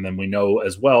Fisher. And then we know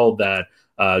as well that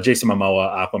Jason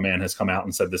Momoa, Aquaman, has come out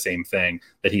and said the same thing,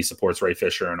 that he supports Ray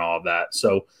Fisher and all of that.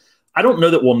 So I don't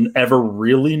know that we'll ever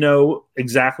really know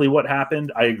exactly what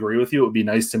happened. I agree with you. It would be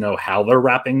nice to know how they're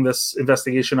wrapping this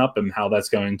investigation up and how that's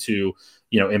going to,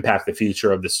 you know, impact the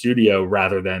future of the studio,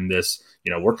 rather than this,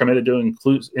 you know, we're committed to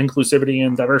inclusivity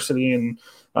and diversity, and,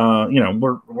 you know,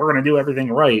 we're going to do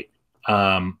everything right.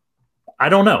 I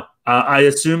don't know. I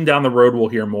assume down the road we'll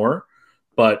hear more,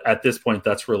 but at this point,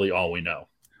 that's really all we know.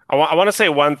 I want to say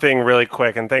one thing really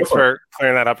quick, and thanks for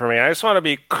clearing that up for me. I just want to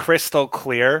be crystal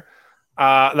clear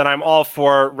that I'm all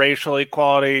for racial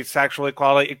equality, sexual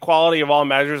equality, equality of all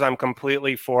measures. I'm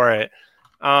completely for it.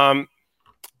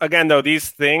 Again, though, these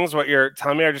things, what you're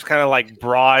telling me, are just kind of like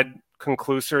broad,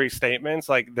 conclusory statements.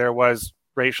 Like, there was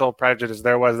racial prejudice,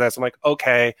 there was this. I'm like,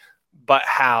 okay, but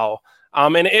how?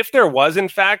 And if there was, in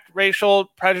fact, racial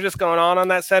prejudice going on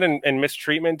that set, and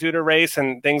mistreatment due to race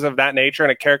and things of that nature,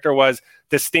 and a character was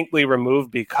distinctly removed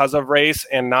because of race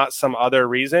and not some other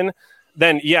reason,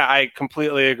 then yeah, I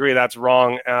completely agree that's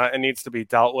wrong. It needs to be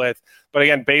dealt with. But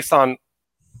again, based on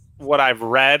what I've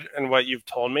read and what you've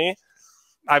told me,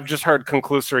 I've just heard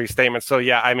conclusory statements. So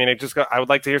yeah, I mean, I would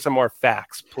like to hear some more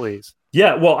facts, please.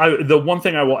 Yeah, well, the one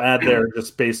thing I will add there,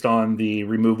 just based on the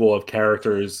removal of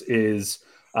characters, is,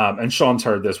 and Sean's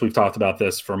heard this, we've talked about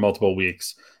this for multiple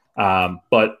weeks,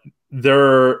 but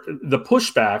the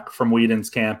pushback from Whedon's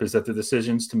camp is that the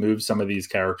decisions to move some of these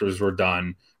characters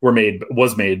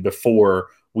was made before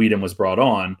Whedon was brought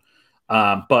on.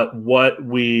 But what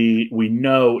we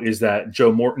know is that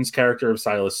Joe Morton's character of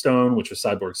Silas Stone, which was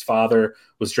Cyborg's father,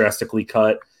 was drastically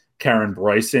cut. Karen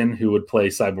Bryson, who would play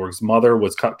Cyborg's mother,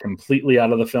 was cut completely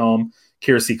out of the film.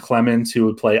 Kiersey Clemens, who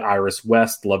would play Iris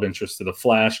West, love interest to the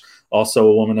Flash, also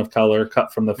a woman of color,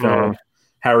 cut from the film.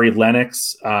 Harry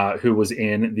Lennox, who was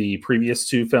in the previous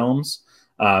two films,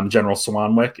 General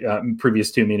Swanwick,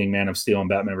 previous two meaning Man of Steel and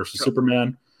Batman vs.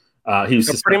 Superman. He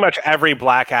was pretty much every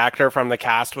black actor from the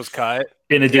cast was cut.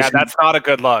 In addition, that's not a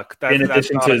good look.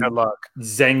 That's not a good look.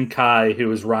 Zheng Kai, who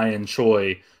was Ryan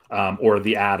Choi, or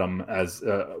the Atom, as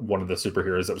one of the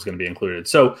superheroes that was going to be included.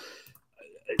 So,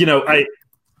 you know,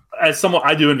 as someone,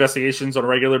 I do investigations on a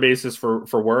regular basis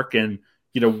for work, and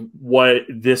you know what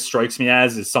this strikes me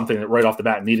as is something that right off the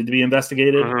bat needed to be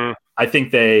investigated. I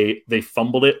think they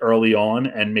fumbled it early on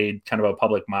and made kind of a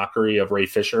public mockery of Ray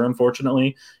Fisher,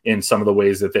 unfortunately, in some of the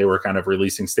ways that they were kind of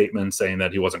releasing statements saying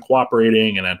that he wasn't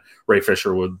cooperating, and then Ray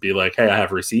Fisher would be like, "Hey, I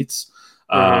have receipts."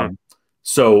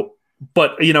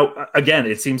 But you know, again,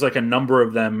 it seems like a number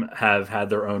of them have had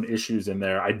their own issues in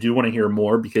there. I do want to hear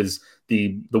more, because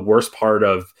the worst part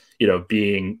of, you know,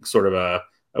 being sort of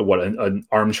an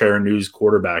armchair news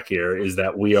quarterback here is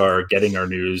that we are getting our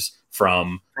news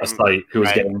from a site who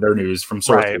is getting their news from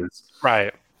sources.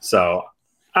 Right. So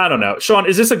I don't know. Sean,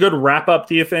 is this a good wrap up,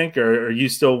 do you think? Or are you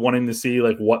still wanting to see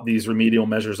like what these remedial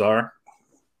measures are?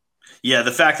 Yeah,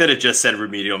 the fact that it just said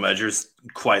remedial measures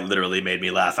quite literally made me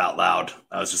laugh out loud.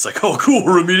 I was just like, "Oh, cool,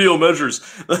 remedial measures,"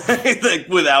 like,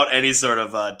 without any sort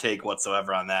of take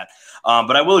whatsoever on that.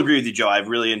 But I will agree with you, Joe. I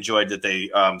really enjoyed that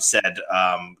they said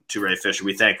to Ray Fisher,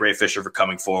 "We thank Ray Fisher for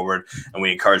coming forward, and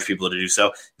we encourage people to do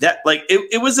so." That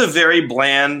it was a very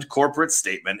bland corporate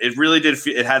statement. It really did.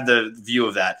 It had the view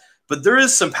of that, but there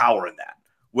is some power in that.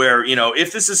 Where,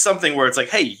 if this is something where it's like,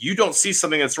 hey, you don't see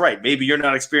something that's right. Maybe you're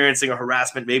not experiencing a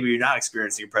harassment. Maybe you're not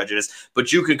experiencing a prejudice,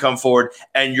 but you can come forward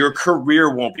and your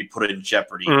career won't be put in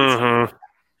jeopardy. Mm-hmm.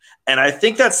 And I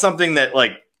think that's something that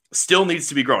still needs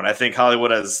to be grown. I think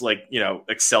Hollywood has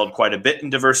excelled quite a bit in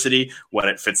diversity when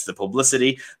it fits the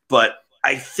publicity. But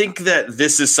I think that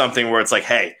this is something where it's like,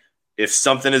 hey, if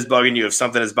something is bugging you, if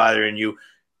something is bothering you,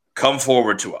 come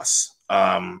forward to us.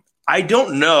 I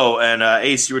don't know. And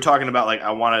Ace, you were talking about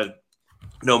I want to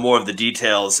know more of the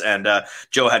details. And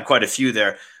Joe had quite a few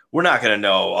there. We're not going to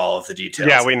know all of the details.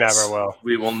 Yeah, we never will.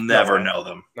 We will never know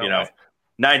them.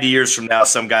 90 years from now,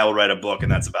 some guy will write a book and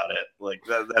that's about it.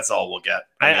 That's all we'll get.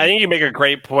 I think you make a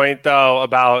great point, though,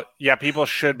 about, people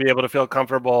should be able to feel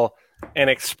comfortable and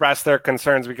express their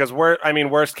concerns because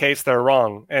worst case, they're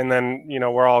wrong. And then,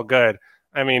 we're all good.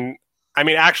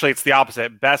 Actually, it's the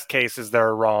opposite. Best case is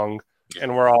they're wrong.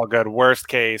 And we're all good. Worst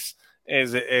case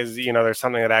is there's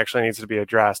something that actually needs to be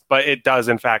addressed, but it does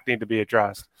in fact need to be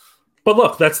addressed. But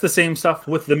look, that's the same stuff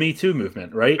with the Me Too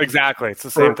movement, right? Exactly, it's the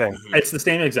same thing. It's the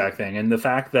same exact thing, and the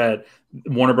fact that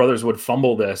Warner Brothers would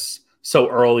fumble this so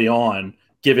early on,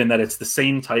 given that it's the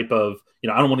same type of,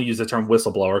 I don't want to use the term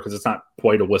whistleblower because it's not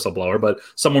quite a whistleblower, but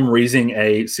someone raising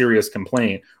a serious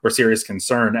complaint or serious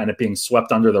concern and it being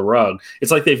swept under the rug. It's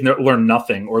like they've learned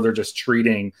nothing, or they're just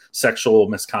treating sexual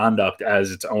misconduct as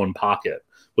its own pocket,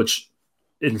 which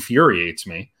infuriates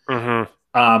me. Mm-hmm.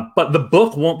 But the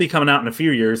book won't be coming out in a few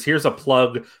years. Here's a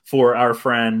plug for our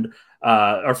friend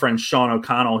Sean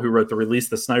O'Connell, who wrote the Release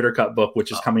the Snyder Cut book,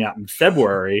 which is coming out in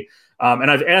February.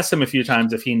 And I've asked him a few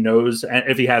times if he knows,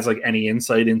 if he has any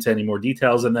insight into any more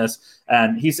details in this.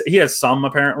 And he has some,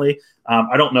 apparently.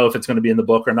 I don't know if it's going to be in the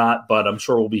book or not, but I'm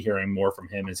sure we'll be hearing more from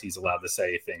him as he's allowed to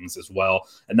say things as well.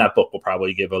 And that book will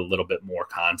probably give a little bit more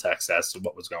context as to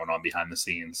what was going on behind the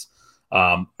scenes.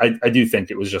 I do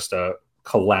think it was just a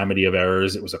calamity of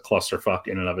errors. It was a clusterfuck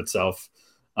in and of itself.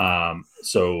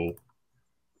 So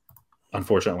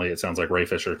unfortunately, it sounds like Ray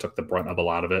Fisher took the brunt of a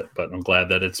lot of it, but I'm glad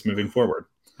that it's moving forward.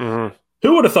 Mm-hmm.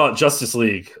 Who would have thought Justice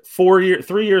League 3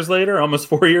 years later, almost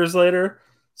 4 years later,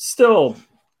 still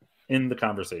in the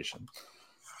conversation?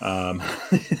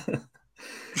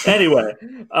 Anyway,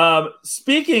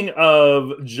 speaking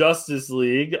of Justice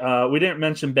League, we didn't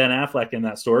mention Ben Affleck in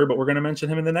that story, but we're going to mention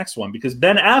him in the next one because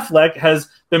Ben Affleck has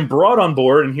been brought on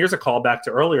board, and here's a callback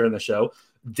to earlier in the show.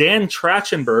 Dan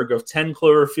Trachtenberg of 10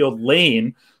 Cloverfield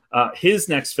Lane, his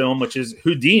next film, which is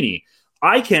Houdini.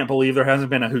 I can't believe there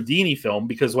hasn't been a Houdini film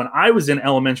because when I was in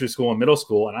elementary school and middle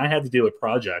school and I had to do a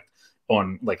project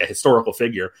on a historical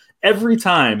figure, every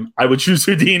time I would choose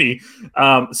Houdini.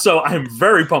 So I'm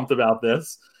very pumped about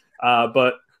this.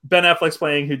 But Ben Affleck's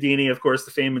playing Houdini, of course,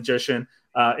 the famed magician,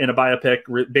 in a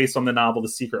biopic based on the novel The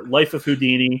Secret Life of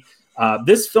Houdini.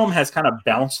 This film has kind of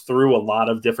bounced through a lot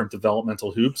of different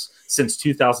developmental hoops since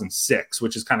 2006,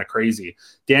 which is kind of crazy.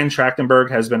 Dan Trachtenberg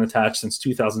has been attached since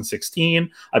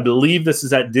 2016. I believe this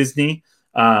is at Disney.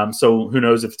 So who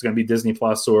knows if it's going to be Disney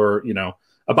Plus or,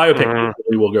 a biopic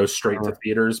really will go straight to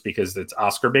theaters because it's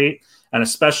Oscar bait. And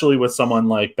especially with someone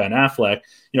like Ben Affleck,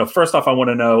 first off, I want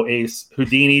to know, Ace,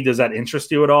 Houdini, does that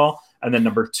interest you at all? And then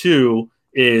number two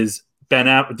is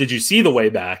did you see The Way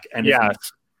Back? And yeah.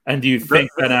 And do you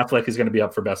think Ben Affleck is going to to be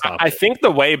up for Best Actor? I think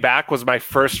The Way Back was my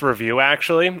first review,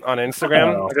 actually, on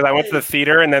Instagram, because I went to the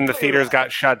theater and then the theaters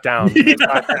got shut down. Yeah.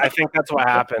 I think that's what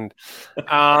happened.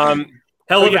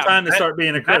 Hell of a time to start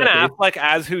being a critic. Ben Affleck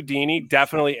as Houdini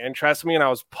definitely interested me, and I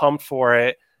was pumped for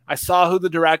it. I saw who the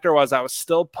director was. I was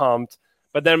still pumped.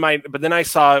 But then I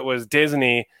saw it was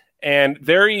Disney, and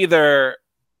they're either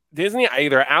Disney. I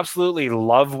either absolutely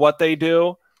love what they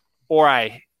do, or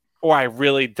I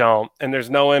really don't, and there's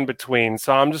no in between.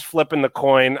 So I'm just flipping the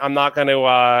coin. I'm not going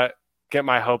to get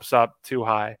my hopes up too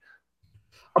high.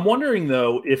 I'm wondering,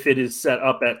 though, if it is set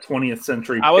up at 20th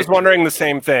century. I was wondering the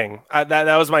same thing.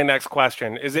 That was my next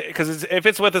question. Is it because if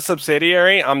it's with a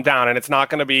subsidiary, I'm down, and it's not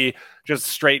going to be just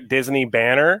straight Disney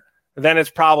banner, then it's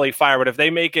probably fire. But if they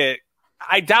make it,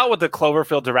 I doubt with the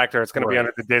Cloverfield director, it's going to be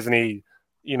under the Disney,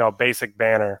 basic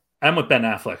banner. And with Ben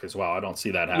Affleck as well. I don't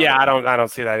see that happening. Yeah, I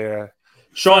don't see that either.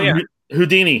 Sean,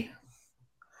 Houdini.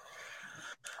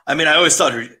 I mean, I always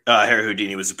thought Harry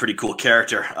Houdini was a pretty cool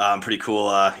character, pretty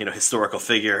cool, historical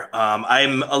figure.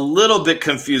 I'm a little bit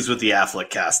confused with the Affleck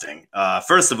casting.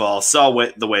 First of all,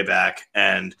 the way back,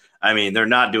 and I mean, they're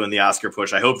not doing the Oscar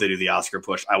push. I hope they do the Oscar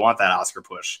push. I want that Oscar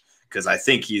push because I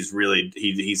think he's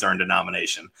earned a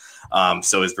nomination.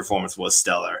 So his performance was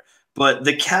stellar. But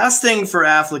the casting for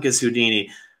Affleck as Houdini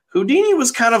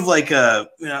was kind of like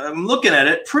I'm looking at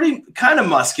it, pretty kind of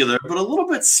muscular, but a little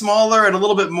bit smaller and a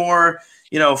little bit more,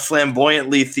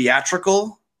 flamboyantly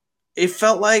theatrical, it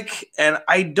felt like. And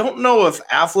I don't know if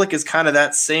Affleck is kind of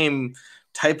that same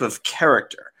type of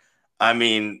character. I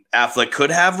mean, Affleck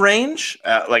could have range.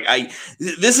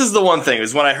 This is the one thing,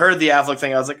 is when I heard the Affleck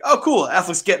thing, I was like, oh, cool,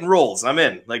 Affleck's getting roles. I'm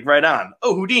in, like, right on.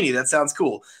 Oh, Houdini, that sounds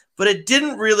cool. But it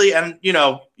didn't really, and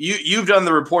you've done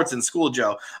the reports in school,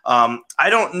 Joe. I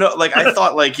don't know, I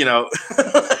thought,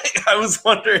 I was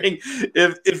wondering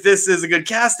if this is a good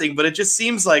casting, but it just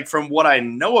seems like, from what I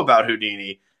know about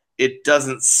Houdini, it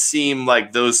doesn't seem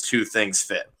like those two things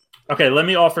fit. Okay, let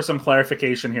me offer some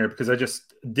clarification here, because I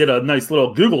just did a nice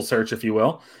little Google search, if you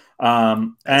will,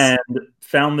 and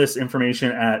found this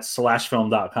information at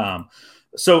slashfilm.com.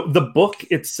 So the book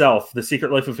itself, The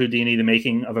Secret Life of Houdini, The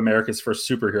Making of America's First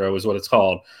Superhero, is what it's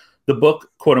called. The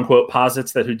book, quote unquote,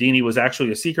 posits that Houdini was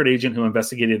actually a secret agent who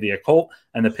investigated the occult,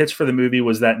 and the pitch for the movie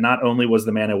was that not only was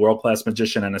the man a world-class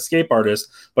magician and escape artist,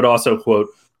 but also, quote,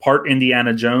 part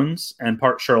Indiana Jones and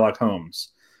part Sherlock Holmes.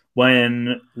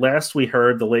 When last we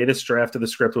heard, the latest draft of the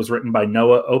script was written by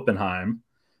Noah Oppenheim,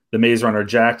 the Maze Runner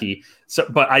Jackie. So,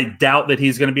 but I doubt that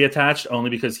he's going to be attached, only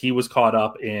because he was caught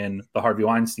up in the Harvey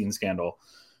Weinstein scandal.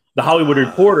 The Hollywood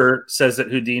Reporter says that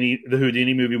the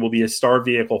Houdini movie will be a star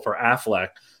vehicle for Affleck,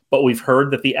 but we've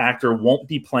heard that the actor won't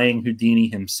be playing Houdini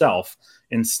himself.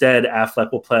 Instead,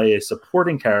 Affleck will play a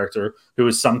supporting character who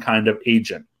is some kind of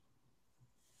agent.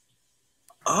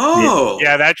 Oh.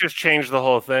 Yeah, that just changed the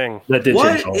whole thing. What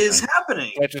is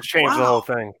happening? That just changed the whole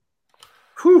thing.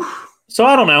 Whew. So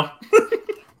I don't know.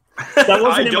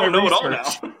 I don't know at all now.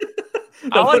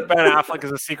 I like Ben Affleck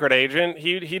as a secret agent.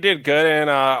 He did good in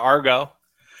Argo.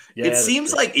 Yeah, it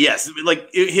seems like, yes, like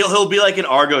he'll be like an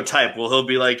Argo type. Well, he'll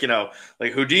be like,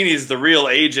 like Houdini's the real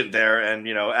agent there, and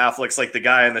Affleck's like the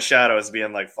guy in the shadows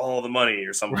being like, follow the money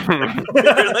or something.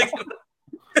 Like,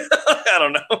 I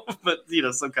don't know, but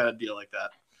some kind of deal like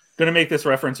that. Gonna make this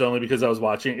reference only because I was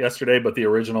watching it yesterday, but the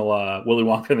original Willy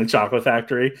Wonka and the Chocolate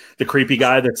Factory, the creepy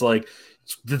guy that's like,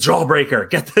 the jawbreaker,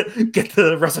 get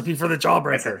the recipe for the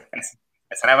jawbreaker.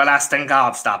 It's an everlasting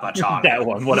gobstopper, John. That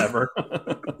one, whatever.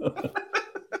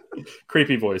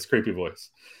 creepy voice.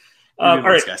 All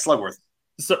right, guy, Slugworth.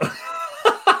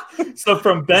 So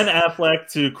from Ben Affleck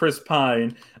to Chris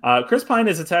Pine. Chris Pine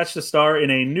is attached to star in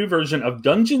a new version of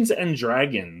Dungeons and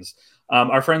Dragons.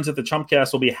 Our friends at the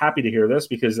Chumpcast will be happy to hear this,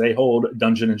 because they hold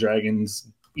Dungeons and Dragons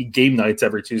game nights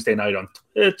every Tuesday night on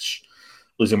Twitch.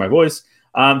 Losing my voice.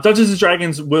 Dungeons and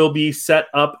Dragons will be set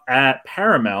up at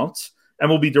Paramount and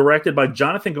will be directed by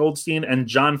Jonathan Goldstein and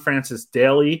John Francis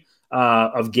Daly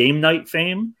of Game Night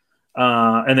fame.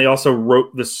 And they also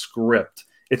wrote the script.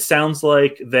 It sounds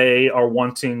like they are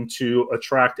wanting to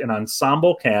attract an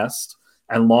ensemble cast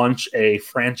and launch a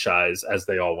franchise, as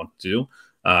they all want to do,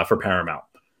 for Paramount.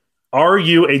 Are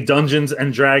you a Dungeons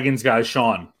and Dragons guy,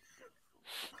 Sean?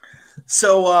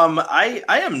 So I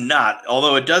am not,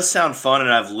 although it does sound fun,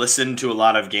 and I've listened to a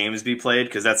lot of games be played,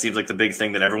 because that seems like the big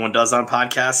thing that everyone does on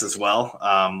podcasts as well.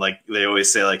 Like they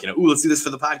always say, like, ooh, let's do this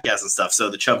for the podcast and stuff. So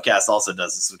the Chumpcast also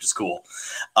does this, which is cool.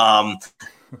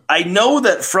 I know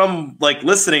that from like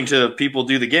listening to people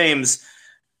do the games,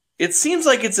 it seems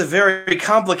like it's a very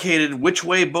complicated which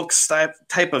way books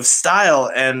type of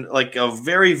style, and like a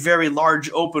very, very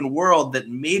large open world that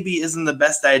maybe isn't the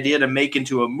best idea to make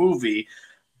into a movie.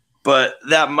 But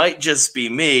that might just be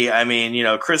me. I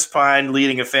mean, Chris Pine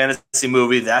leading a fantasy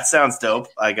movie, that sounds dope.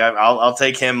 Like I'll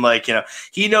take him. Like,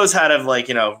 he knows how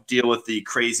to deal with the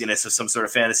craziness of some sort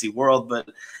of fantasy world. But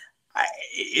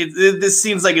this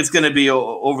seems like it's going to be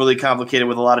overly complicated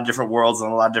with a lot of different worlds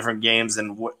and a lot of different games.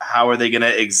 And how are they going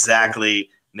to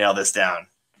exactly nail this down?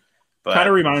 Kind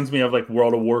of reminds me of like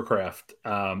World of Warcraft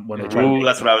when they try.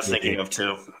 That's what I was thinking of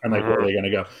too. And like, where are they going to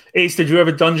go? Ace, did you have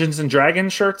a Dungeons and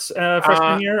Dragons shirts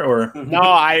freshman year, or no?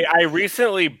 I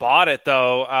recently bought it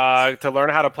though to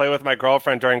learn how to play with my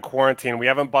girlfriend during quarantine. We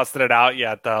haven't busted it out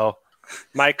yet though.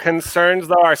 My concerns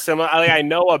though are similar. I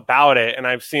know about it and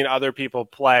I've seen other people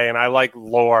play, and I like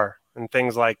lore and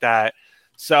things like that.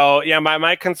 So yeah,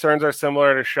 my concerns are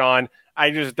similar to Sean.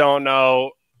 I just don't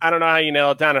know. I don't know how you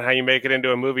nail it down and how you make it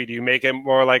into a movie. Do you make it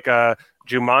more like a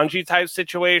Jumanji type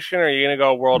situation, or are you going to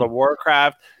go World of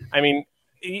Warcraft? I mean,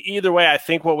 either way, I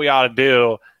think what we ought to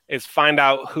do is find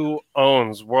out who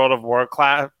owns World of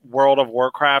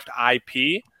Warcraft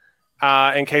IP,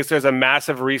 in case there's a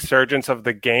massive resurgence of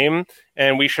the game,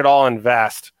 and we should all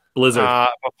invest Blizzard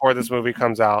before this movie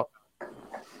comes out.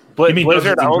 You mean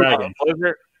Blizzard Dungeons and owns Dragons?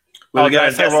 Blizzard. Well, Did I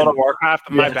say World of Warcraft?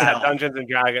 My Yeah, bad. Mattel. Dungeons and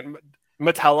Dragons.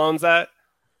 Mattel owns that.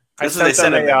 I That's what they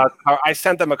said. I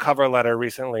sent them a cover letter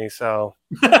recently, so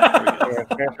Just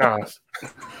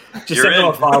You're send them a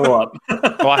in. follow up.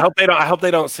 well, I hope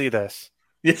they don't see this.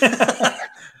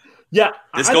 Yeah,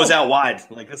 This goes out wide.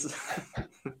 Like this is.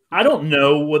 I don't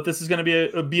know what this is going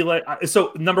to be like.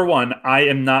 So, number one, I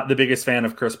am not the biggest fan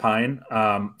of Chris Pine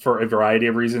for a variety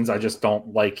of reasons. I just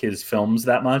don't like his films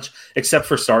that much, except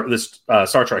for Star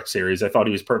Trek series. I thought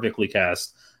he was perfectly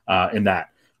cast in that,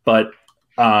 but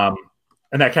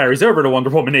and that carries over to Wonder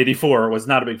Woman 84. Was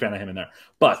not a big fan of him in there,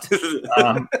 but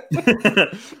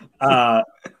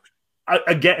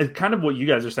again, kind of what you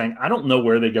guys are saying. I don't know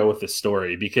where they go with this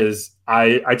story because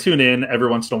I tune in every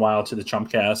once in a while to the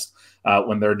Chumpcast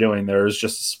when they're doing theirs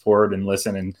just to support and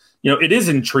listen. And, it is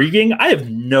intriguing. I have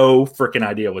no freaking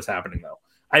idea what's happening, though.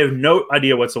 I have no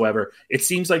idea whatsoever. It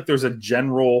seems like there's a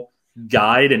general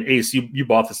guide. And Ace, you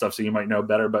bought the stuff, so you might know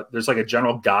better. But there's like a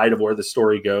general guide of where the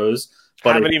story goes.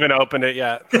 But I haven't even opened it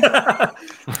yet.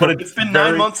 But It's been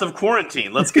 9 months of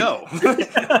quarantine. Let's go.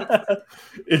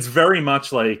 It's very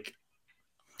much like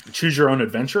choose your own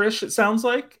adventure-ish, it sounds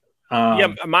like.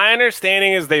 Yeah, my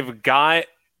understanding is they've got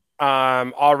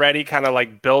already kind of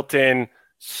like built-in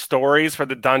stories for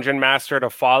the dungeon master to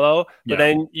follow, but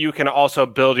then you can also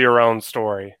build your own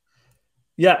story.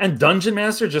 Yeah, and Dungeon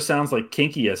Master just sounds like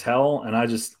kinky as hell, and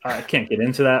I can't get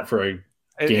into that for a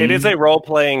game. It is a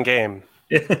role-playing game.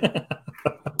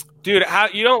 Dude,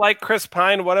 you don't like Chris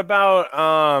Pine? What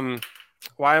about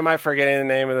why am I forgetting the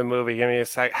name of the movie? Give me a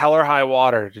sec. Hell or High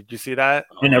Water. Did you see that?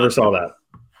 I never saw that.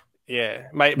 Yeah,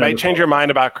 might change your mind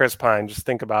about Chris Pine. Just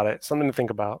think about it. Something to think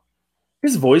about.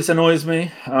 His voice annoys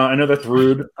me. I know that's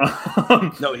rude.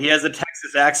 No, he has a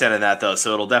Texas accent in that though,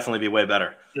 so it'll definitely be way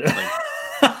better.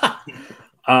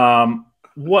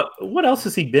 What else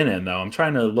has he been in though? I'm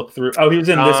trying to look through. Oh, he was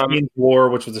in This Means War,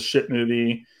 which was a shit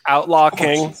movie. Outlaw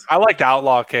King. I liked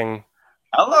Outlaw King.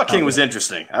 Outlaw King was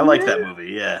interesting. I like that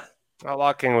movie. Yeah,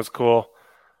 Outlaw King was cool.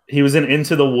 He was in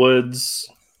Into the Woods.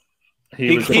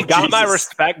 He got my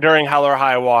respect during Hell or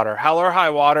High Water. Hell or High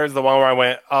Water is the one where I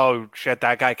went, oh shit,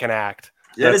 that guy can act.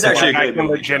 That is actually a great movie.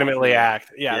 Legitimately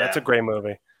act. Yeah, that's a great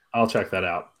movie. I'll check that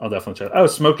out. I'll definitely check. Oh,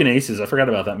 Smoking Aces. I forgot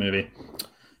about that movie.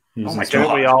 Oh my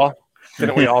God.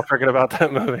 Didn't we all forget about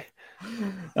that movie?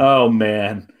 Oh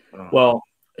man. Well,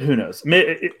 who knows?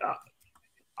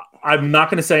 I'm not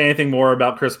going to say anything more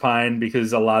about Chris Pine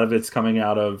because a lot of it's coming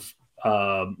out of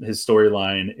his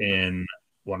storyline in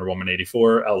Wonder Woman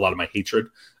 84. A lot of my hatred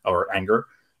or anger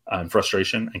and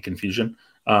frustration and confusion.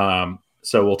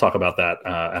 So we'll talk about that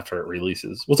after it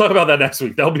releases. We'll talk about that next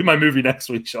week. That'll be my movie next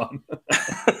week, Sean.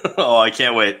 Oh, I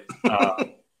can't wait.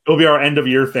 It'll be our end of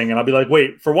year thing. And I'll be like,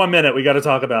 wait, for 1 minute, we got to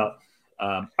talk about.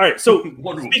 All right. So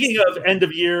speaking of end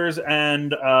of years,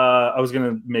 and I was going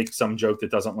to make some joke that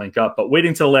doesn't link up, but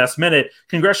waiting till the last minute,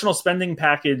 congressional spending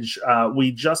package.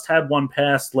 We just had one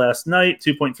passed last night,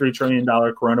 $2.3 trillion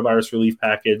coronavirus relief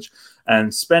package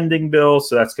and spending bill.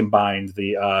 So that's combined.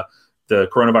 The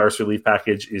coronavirus relief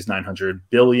package is $900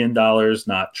 billion,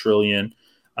 not trillion.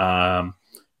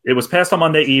 It was passed on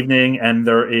Monday evening, and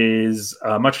there is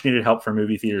much needed help for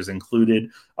movie theaters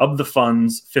included. Of the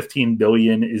funds, $15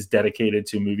 billion is dedicated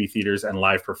to movie theaters and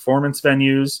live performance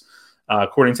venues.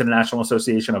 According to the National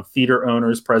Association of Theater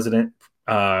Owners President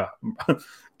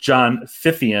John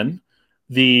Fithian,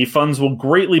 the funds will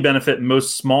greatly benefit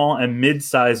most small and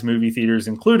mid-sized movie theaters,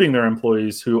 including their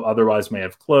employees who otherwise may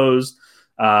have closed.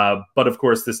 But of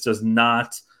course, this does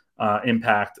not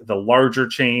impact the larger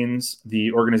chains.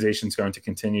 The organization is going to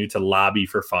continue to lobby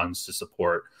for funds to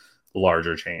support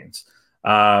larger chains.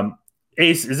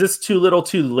 Ace, is this too little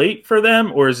too late for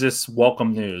them, or is this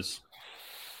welcome news?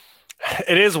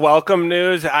 It is welcome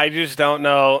news. I just don't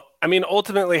know. I mean,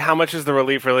 ultimately, how much is the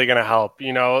relief really going to help?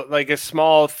 Like a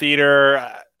small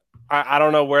theater, I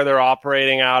don't know where they're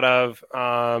operating out of.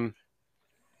 I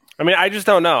mean, I just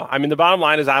don't know. I mean, the bottom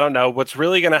line is I don't know. What's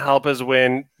really going to help is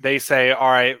when they say, all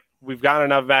right, we've got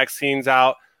enough vaccines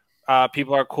out.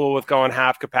 People are cool with going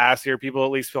half capacity, or people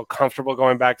at least feel comfortable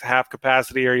going back to half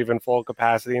capacity or even full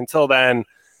capacity. Until then,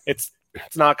 it's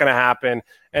not going to happen.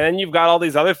 And then you've got all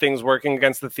these other things working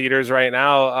against the theaters right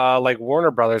now, like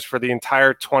Warner Brothers for the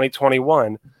entire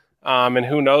 2021. And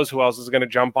who knows who else is going to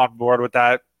jump off board with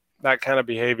that kind of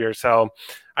behavior. So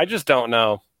I just don't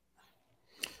know.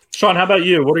 Sean, how about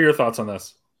you? What are your thoughts on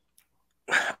this?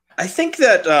 I think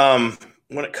that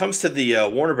when it comes to the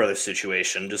Warner Brothers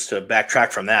situation, just to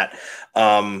backtrack from that,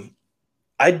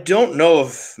 I don't know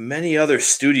if many other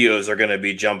studios are going to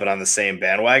be jumping on the same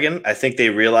bandwagon. I think they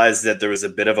realized that there was a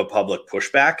bit of a public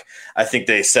pushback. I think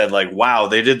they said, like, wow,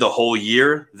 they did the whole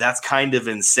year. That's kind of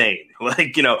insane.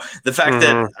 Like, the fact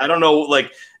that, I don't know,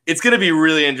 like, it's going to be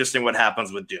really interesting what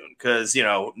happens with Dune because,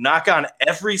 knock on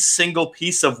every single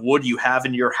piece of wood you have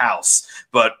in your house.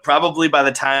 But probably by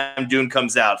the time Dune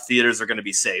comes out, theaters are going to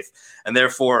be safe. And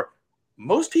therefore,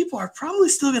 most people are probably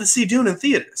still going to see Dune in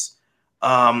theaters.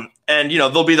 And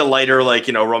there'll be the lighter, like,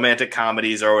 romantic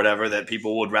comedies or whatever that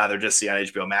people would rather just see on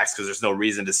HBO Max because there's no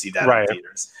reason to see that in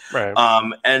theaters. Right.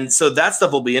 And so that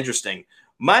stuff will be interesting.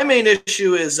 My main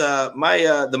issue is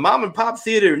the mom and pop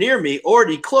theater near me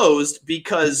already closed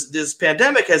because this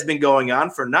pandemic has been going on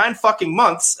for 9 fucking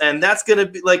months, and that's gonna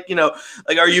be like,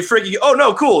 are you freaking? Oh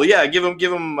no, cool, yeah, give him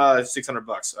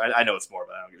 $600. I know it's more,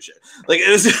 but I don't give a shit. Like it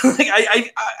was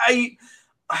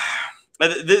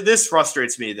like this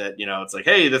frustrates me that, it's like,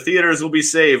 hey, the theaters will be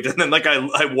saved. And then like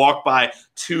I walk by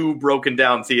 2 broken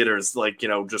down theaters, like,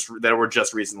 just that were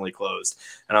just recently closed.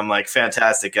 And I'm like,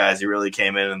 fantastic, guys. You really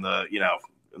came in the,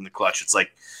 in the clutch. It's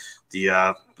like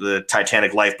the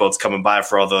Titanic lifeboats coming by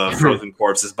for all the frozen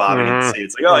corpses bobbing in the sea.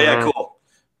 It's like, oh yeah, cool.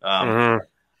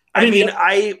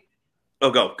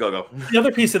 Go. The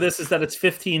other piece of this is that it's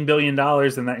 $15 billion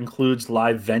and that includes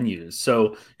live venues.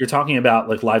 So you're talking about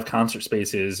like live concert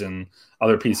spaces and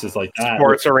other pieces like that.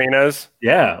 Sports arenas.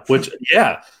 Yeah.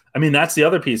 I mean, that's the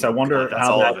other piece. I wonder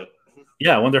I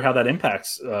wonder how that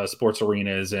impacts sports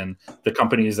arenas and the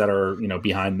companies that are,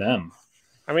 behind them.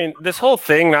 I mean, this whole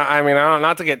thing, I mean,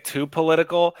 not to get too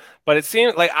political, but it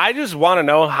seems like I just want to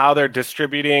know how they're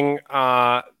distributing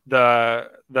the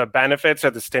benefits or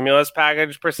the stimulus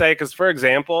package per se. Because, for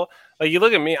example, like you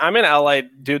look at me, I'm in LA,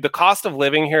 dude, the cost of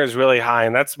living here is really high,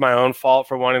 and that's my own fault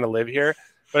for wanting to live here.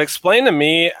 But explain to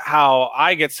me how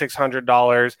I get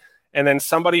 $600 and then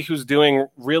somebody who's doing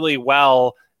really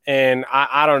well in,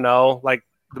 I don't know, like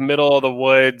the middle of the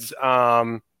woods,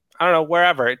 I don't know,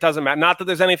 wherever. It doesn't matter. Not that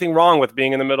there's anything wrong with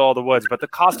being in the middle of the woods, but the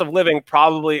cost of living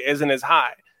probably isn't as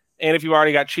high. And if you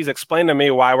already got cheese, explain to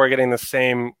me why we're getting the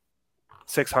same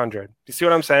 600. Do you see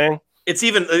what I'm saying? It's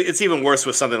even worse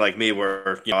with something like me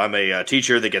where, I'm a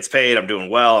teacher that gets paid. I'm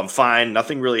doing well. I'm fine.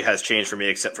 Nothing really has changed for me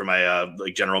except for my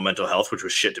like general mental health, which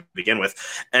was shit to begin with.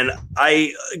 And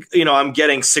I'm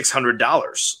getting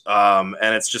 $600.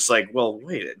 And it's just like, well,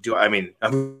 wait, I do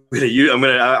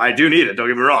need it. Don't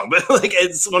get me wrong. But like,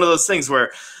 it's one of those things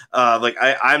where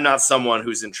I'm not someone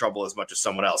who's in trouble as much as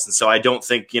someone else. And so I don't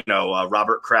think,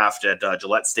 Robert Kraft at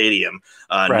Gillette Stadium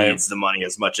needs the money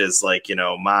as much as like,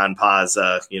 Ma and Pa's,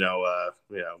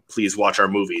 please watch our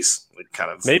movies. Like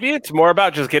kind of. Maybe it's more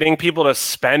about just getting people to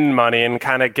spend money and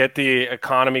kind of get the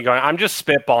economy going. I'm just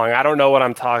spitballing. I don't know what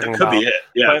I'm talking about. Could be it.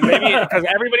 Yeah. But maybe because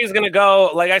everybody's going to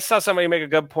go, like I saw somebody make a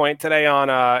good point today on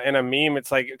in a meme.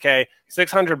 It's like, okay,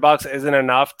 $600 isn't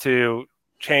enough to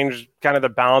change kind of the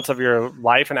balance of your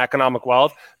life and economic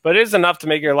wealth, but it is enough to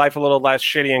make your life a little less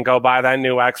shitty and go buy that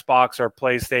new Xbox or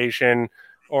PlayStation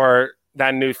or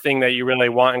that new thing that you really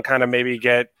want and kind of maybe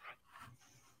get,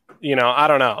 I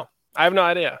don't know. I have no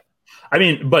idea. I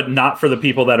mean, but not for the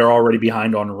people that are already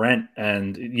behind on rent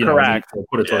and, correct.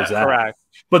 Put it towards that. Correct.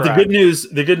 But the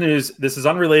good news, this is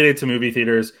unrelated to movie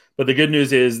theaters, but the good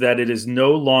news is that it is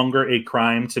no longer a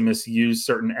crime to misuse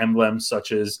certain emblems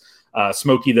such as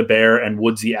Smokey the Bear and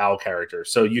Woodsy Owl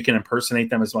characters. So you can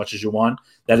impersonate them as much as you want.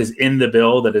 That is in the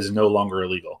bill. That is no longer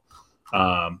illegal.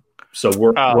 So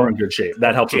we're in good shape.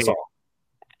 That helps us all.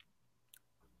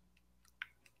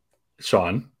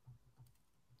 Sean.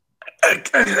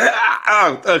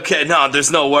 Okay, no,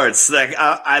 there's no words. Like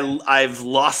I've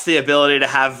lost the ability to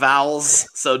have vowels.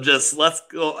 So just let's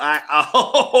go.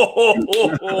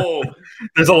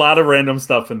 There's a lot of random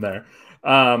stuff in there.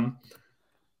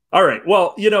 All right.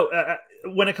 Well,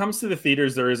 when it comes to the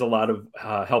theaters, there is a lot of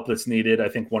help that's needed. I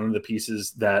think one of the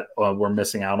pieces that we're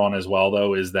missing out on as well,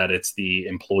 though, is that it's the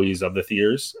employees of the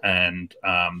theaters, and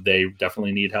they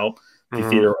definitely need help. The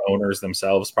theater owners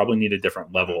themselves probably need a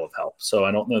different level of help. So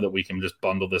I don't know that we can just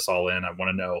bundle this all in. I want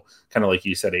to know, kind of like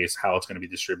you said, Ace, how it's going to be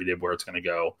distributed, where it's going to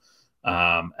go,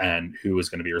 and who is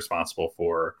going to be responsible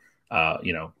for,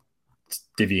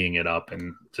 divvying it up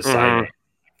and deciding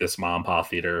this mom and pop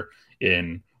theater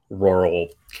in rural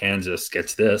Kansas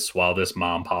gets this, while this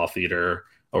mom and pop theater,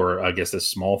 or I guess this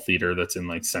small theater that's in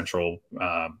like central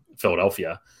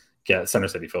Philadelphia, Center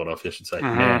City, Philadelphia, I should say.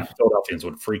 Man, Philadelphians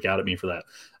would freak out at me for that.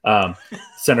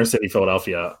 Center City,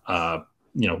 Philadelphia, how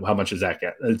much does that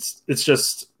get? It's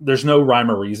just, there's no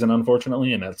rhyme or reason,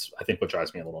 unfortunately, and that's, I think, what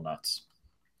drives me a little nuts.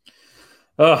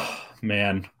 Oh,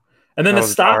 man. And then the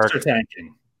stocks are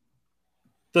tanking.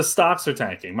 The stocks are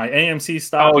tanking. My AMC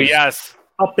stock is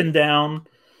up and down.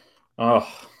 Oh.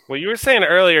 Well, you were saying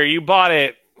earlier you bought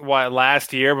it,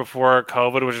 last year before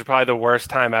COVID, which is probably the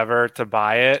worst time ever to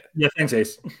buy it. Yeah, thanks,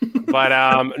 Ace. But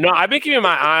no, I've been keeping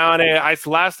my eye on it.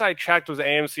 Last I checked was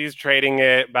AMC's trading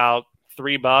it about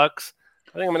 $3. I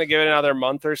think I'm going to give it another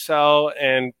month or so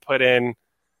and put in.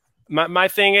 My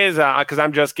thing is, because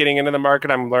I'm just getting into the market,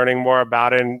 I'm learning more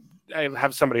about it, and I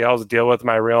have somebody else deal with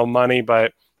my real money.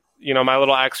 But, my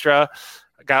little extra,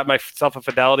 I got myself a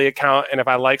Fidelity account, and if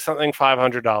I like something,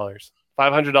 $500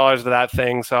 to that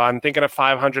thing. So I'm thinking of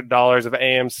 $500 of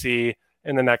AMC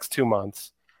in the next 2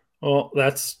 months. Well,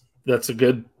 that's a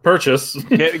good purchase.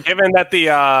 Given that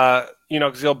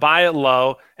because you'll buy it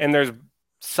low and there's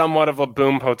somewhat of a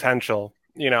boom potential.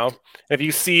 If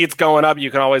you see it's going up,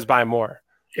 you can always buy more.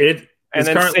 It and is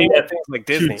then currently same at things like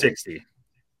Disney. $2.60.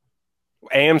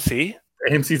 AMC?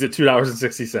 AMC's at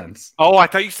 $2.60. Oh, I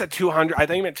thought you said 200. I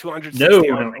thought you meant 260. No.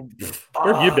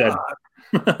 Where have you been?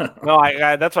 No,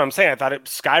 I that's what I'm saying. I thought it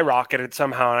skyrocketed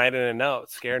somehow, and I didn't know.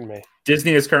 It scared me.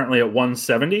 Disney is currently at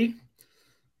 $170,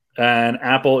 and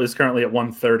Apple is currently at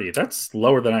 $130. That's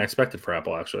lower than I expected for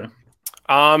Apple, actually.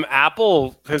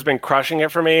 Apple has been crushing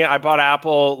it for me. I bought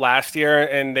Apple last year,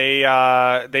 and they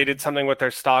did something with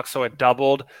their stock, so it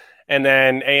doubled. And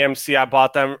then AMC, I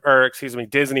bought them,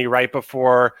 Disney, right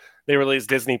before they released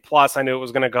Disney Plus. I knew it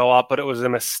was going to go up, but it was a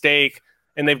mistake.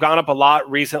 And they've gone up a lot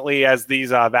recently as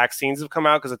these vaccines have come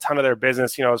out, because a ton of their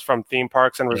business, is from theme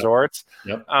parks and resorts.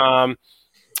 Yep.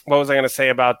 What was I going to say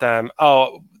about them?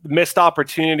 Oh, missed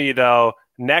opportunity, though.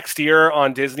 Next year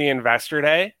on Disney Investor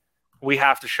Day, we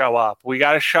have to show up. We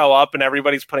got to show up, and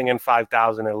everybody's putting in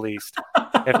 $5,000 at least.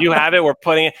 If you have it, we're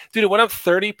putting it. Dude, it went up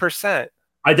 30%.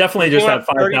 I definitely just have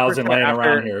 5,000 laying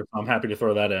around here. So I'm happy to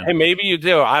throw that in. Hey, maybe you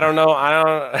do. I don't know.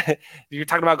 You're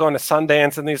talking about going to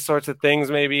Sundance and these sorts of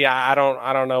things. Maybe I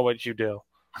don't know what you do.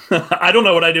 I don't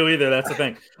know what I do either. That's the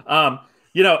thing.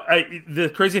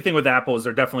 The crazy thing with Apple is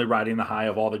they're definitely riding the high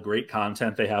of all the great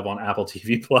content they have on Apple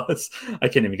TV Plus. I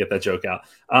can't even get that joke out.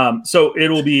 So it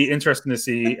will be interesting to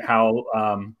see how.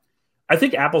 I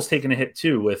think Apple's taking a hit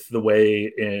too with the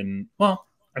way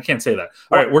I can't say that.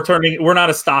 All right, we're not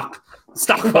a stock.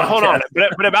 But hold on,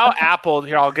 but about Apple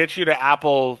here, I'll get you to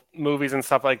Apple movies and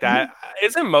stuff like that.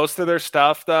 Isn't most of their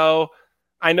stuff though?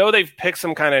 I know they've picked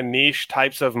some kind of niche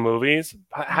types of movies.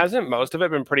 But hasn't most of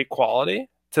it been pretty quality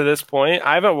to this point?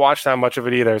 I haven't watched that much of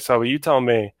it either. So you tell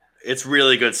me. It's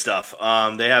really good stuff.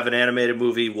 They have an animated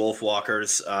movie, Wolf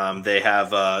Walkers. They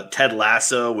have Ted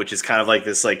Lasso, which is kind of like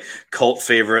this cult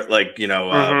favorite,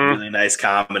 really nice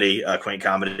comedy, quaint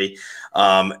comedy.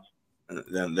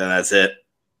 Then that's it.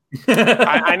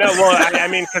 I know. Well, I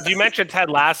mean, because you mentioned Ted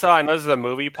Lasso. I know this is a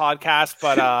movie podcast,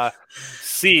 but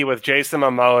C with Jason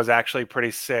Momoa is actually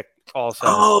pretty sick also.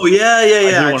 Oh, yeah.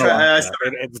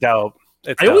 It's dope.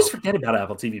 I always forget about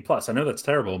Apple TV Plus. I know that's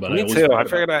terrible, but me too. I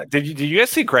figured out. Did you guys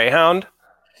see Greyhound?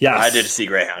 Yeah, I did see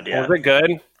Greyhound. Yeah, was it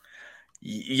good?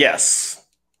 Yes.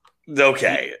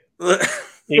 Okay.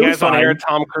 You guys want to hear a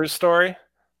Tom Cruise story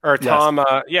or Tom?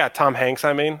 Yes. Tom Hanks.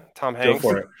 I mean, Tom Hanks. Go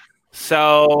for it.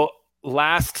 So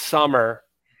last summer,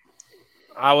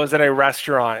 I was at a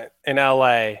restaurant in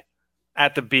LA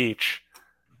at the beach,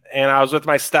 and I was with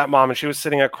my stepmom, and she was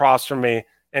sitting across from me,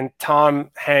 and Tom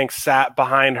Hanks sat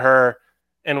behind her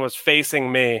and was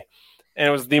facing me, and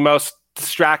it was the most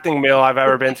distracting meal I've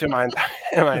ever been to in my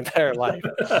entire life.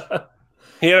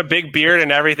 He had a big beard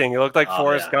and everything. He looked like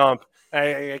Forrest Gump.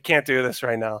 I can't do this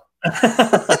right now.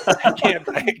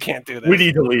 I can't do this. We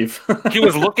need to leave. He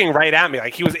was looking right at me,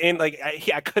 like he was in.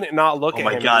 I couldn't not look at him.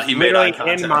 Oh my god, he made eye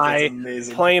contact in my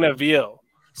plane of view.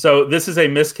 So this is a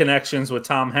Misconnections with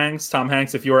Tom Hanks. Tom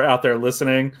Hanks, if you are out there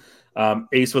listening,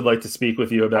 Ace would like to speak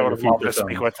with you about your future. To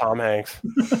speak with Tom Hanks.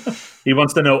 He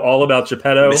wants to know all about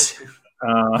Geppetto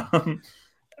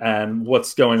and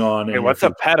what's going on. Hey, what's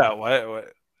a pedo?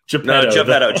 What?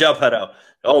 Geppetto.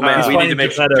 Oh man, we need to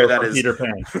make sure that is Peter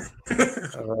Pan.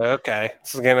 Okay,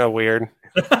 this is getting weird.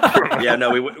 Yeah,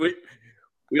 no, we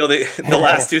the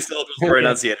last two syllables were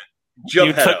enunciated.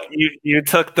 You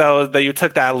took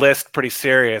that list pretty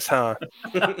serious, huh?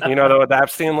 You know the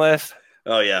Epstein list?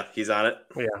 Oh yeah, he's on it.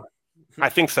 Yeah, I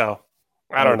think so.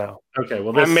 I don't know. Okay,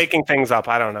 well, I'm making things up.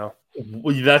 I don't know.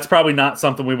 That's probably not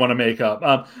something we want to make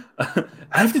up.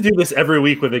 I have to do this every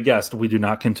week with a guest. We do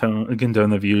not condone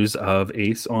the views of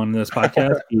Ace on this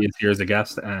podcast. He is here as a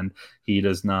guest, and he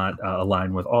does not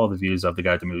align with all the views of the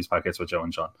Guide to Movies podcast with Joe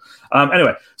and Sean.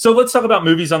 Anyway, so let's talk about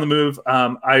movies on the move.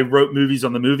 I wrote movies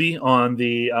on the movie on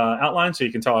the outline, so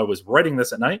you can tell I was writing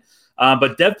this at night.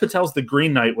 But Dev Patel's The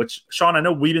Green Knight, which, Sean, I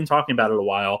know we've been talking about it a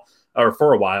while. or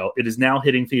for a while. It is now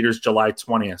hitting theaters July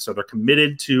 20th, so they're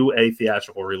committed to a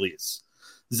theatrical release.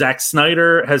 Zack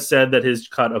Snyder has said that his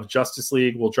cut of Justice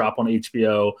League will drop on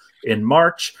HBO in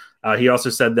March. He also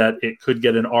said that it could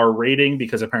get an R rating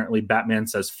because apparently Batman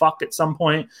says fuck at some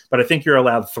point, but I think you're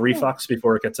allowed 3 fucks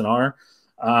before it gets an R.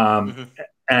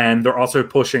 And they're also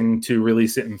pushing to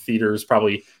release it in theaters,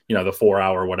 probably, the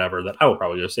 4-hour whatever that I will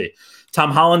probably go see.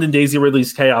 Tom Holland and Daisy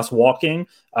Ridley's Chaos Walking,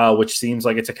 which seems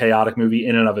like it's a chaotic movie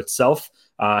in and of itself,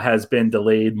 has been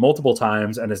delayed multiple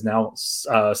times and is now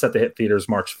set to hit theaters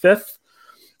March 5th.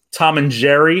 Tom and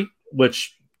Jerry,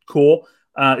 which cool,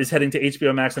 is heading to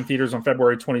HBO Max and theaters on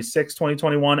February 26,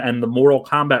 2021, and the Mortal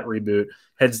Kombat reboot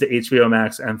heads to HBO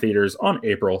Max and theaters on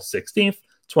April 16th,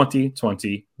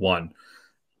 2021.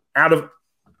 Out of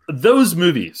those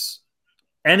movies,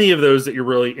 any of those that you're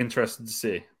really interested to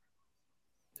see?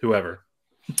 Whoever.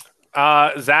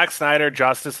 Zack Snyder,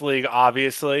 Justice League,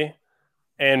 obviously,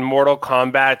 and Mortal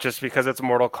Kombat, just because it's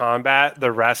Mortal Kombat.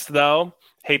 The rest, though,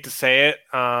 hate to say it,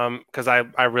 because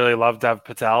I really love Dev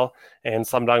Patel and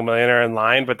Slumdog Millionaire in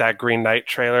line, but that Green Knight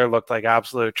trailer looked like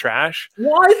absolute trash.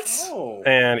 What? Oh,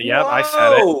 and yep, I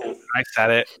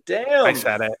said it. Damn. I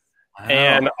said it. Wow.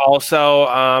 And also,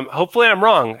 hopefully I'm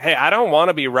wrong. Hey, I don't want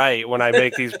to be right when I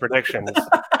make these predictions.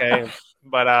 Okay,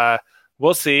 but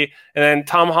we'll see. And then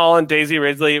Tom Holland, Daisy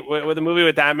Ridley, with a movie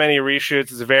with that many reshoots,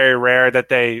 it's very rare that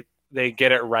they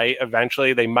get it right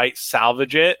eventually. They might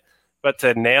salvage it, but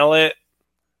to nail it,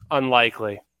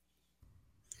 unlikely.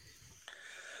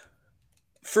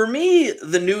 For me,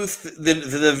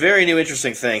 the very new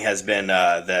interesting thing has been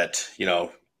that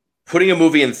putting a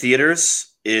movie in theaters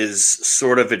is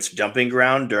sort of its dumping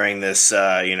ground during this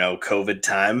COVID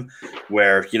time,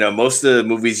 where most of the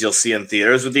movies you'll see in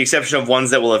theaters, with the exception of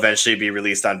ones that will eventually be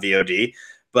released on VOD.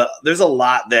 But there's a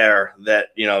lot there that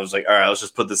I was like, all right, let's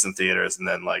just put this in theaters and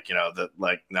then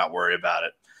not worry about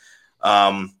it.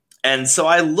 And so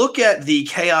I look at the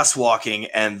Chaos Walking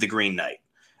and the Green Knight,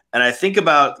 and I think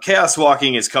about Chaos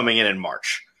Walking is coming in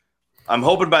March. I'm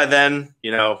hoping by then,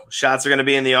 shots are going to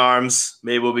be in the arms.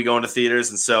 Maybe we'll be going to theaters.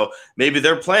 And so maybe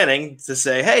they're planning to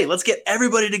say, hey, let's get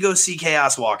everybody to go see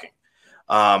Chaos Walking.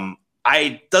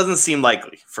 Doesn't seem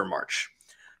likely for March.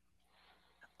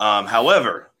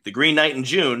 However, the Green Knight in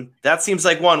June, that seems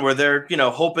like one where they're,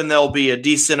 hoping there'll be a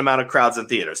decent amount of crowds in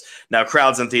theaters. Now,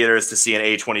 crowds in theaters to see an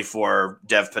A24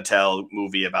 Dev Patel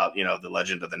movie about, the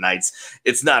Legend of the Knights,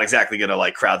 it's not exactly going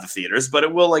to crowd the theaters, but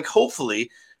it will hopefully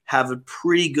have a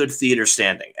pretty good theater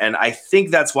standing. And I think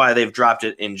that's why they've dropped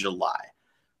it in July.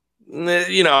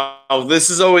 This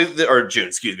is always, or June,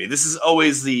 excuse me. This is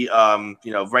always the,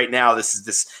 right now, this is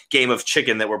this game of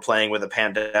chicken that we're playing with a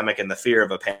pandemic and the fear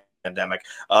of a pandemic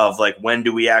of when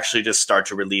do we actually just start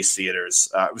to release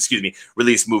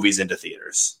release movies into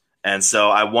theaters. And so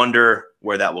I wonder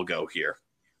where that will go here.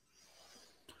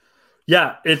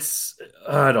 Yeah,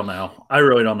 I don't know. I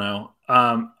really don't know.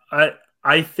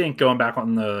 I think going back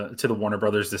to the Warner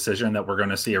Brothers decision that we're going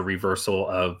to see a reversal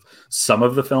of some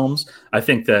of the films. I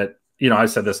think that, I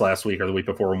said this last week or the week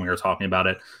before when we were talking about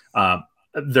it,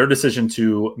 their decision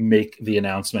to make the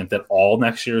announcement that all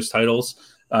next year's titles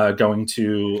going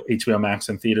to HBO Max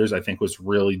and theaters, I think was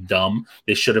really dumb.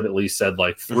 They should have at least said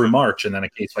through March and then a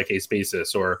case by case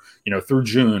basis, or, through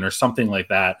June or something like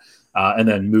that. And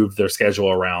then move their schedule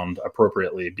around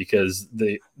appropriately, because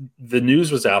the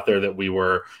news was out there that we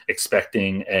were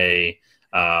expecting a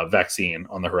vaccine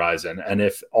on the horizon. And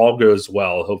if all goes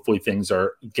well, hopefully things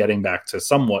are getting back to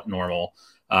somewhat normal,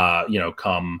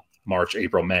 come March,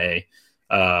 April, May.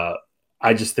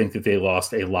 I just think that they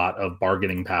lost a lot of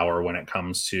bargaining power when it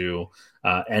comes to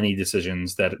any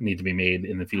decisions that need to be made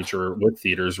in the future with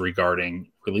theaters regarding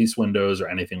release windows or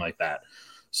anything like that.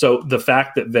 So the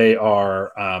fact that they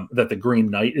are that the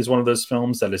Green Knight is one of those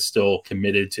films that is still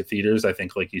committed to theaters, I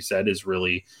think, like you said, is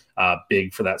really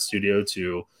big for that studio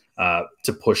to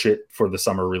push it for the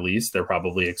summer release. They're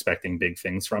probably expecting big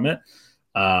things from it.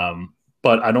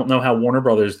 But I don't know how Warner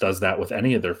Brothers does that with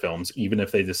any of their films, even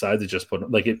if they decide to just put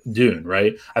Dune,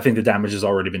 right? I think the damage has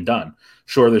already been done.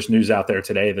 Sure, there's news out there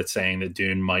today that's saying that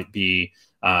Dune might be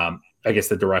I guess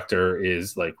the director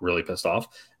is really pissed off,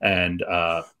 and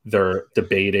they're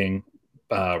debating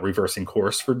reversing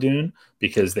course for Dune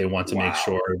because they want to make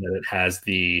sure that it has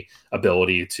the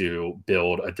ability to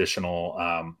build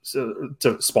additional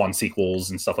to spawn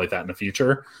sequels and stuff like that in the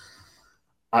future.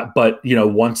 But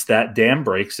once that dam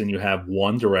breaks and you have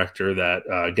one director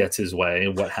that gets his way,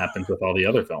 what happens with all the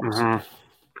other films? Mm-hmm.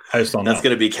 I just don't know. That's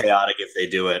going to be chaotic if they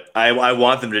do it. I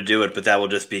want them to do it, but that will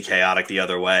just be chaotic the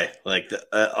other way.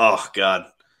 Oh God.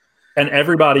 And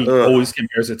everybody always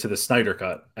compares it to the Snyder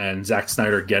Cut and Zack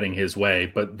Snyder getting his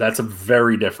way, but that's a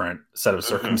very different set of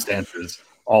circumstances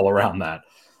all around that.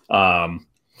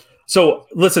 So,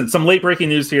 listen, some late breaking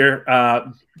news here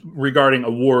regarding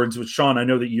awards. With Sean, I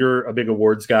know that you're a big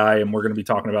awards guy, and we're going to be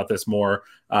talking about this more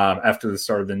after the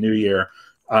start of the new year.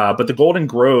 But the Golden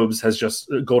Globes is what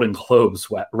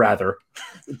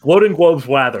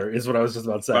I was just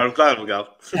about to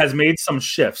say. Has made some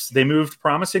shifts. They moved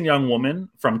Promising Young Woman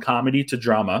from comedy to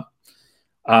drama.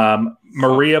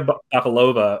 Maria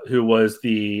Bakalova, who was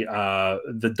the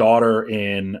daughter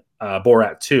in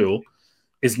Borat 2,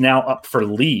 is now up for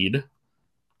lead,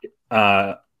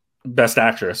 best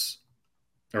actress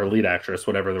or lead actress,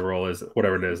 whatever the role is,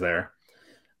 whatever it is there.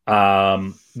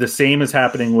 The same is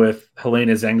happening with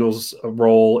Helena Zengel's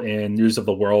role in News of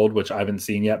the World, which I haven't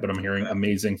seen yet, but I'm hearing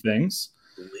amazing things.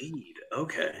 Lead,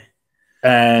 okay.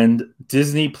 And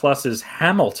Disney Plus's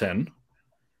Hamilton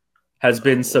has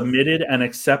been submitted and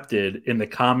accepted in the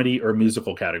comedy or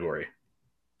musical category.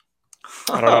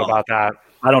 I don't know about that.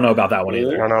 I don't know about that one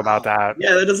either. I don't know about that.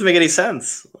 Yeah, that doesn't make any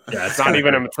sense. Yeah, It's not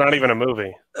even a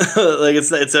movie. Like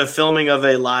it's a filming of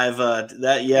a live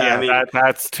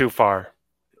that's too far.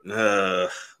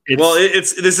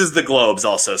 This is the Globes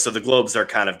also, so the Globes are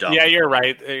kind of dumb. Yeah, you're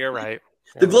right.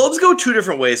 The Globes go two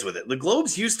different ways with it. The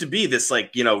Globes used to be this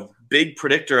big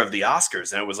predictor of the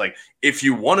Oscars, and it was like if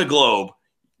you won a Globe,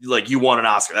 you won an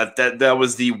Oscar. That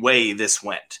was the way this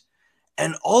went.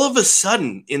 And all of a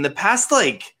sudden, in the past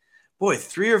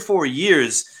 3 or 4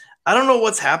 years, I don't know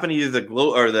what's happened. Either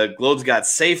the Globes got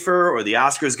safer or the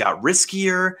Oscars got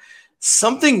riskier.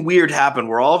 Something weird happened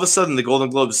where all of a sudden the Golden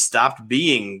Globes stopped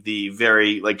being the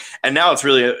very and now it's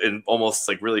really almost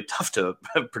really tough to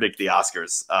predict the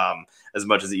Oscars as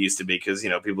much as it used to be because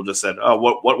people just said, oh,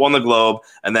 what won the Globe,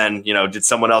 and then did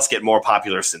someone else get more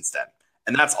popular since then,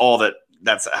 and that's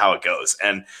how it goes.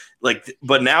 And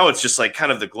but now it's just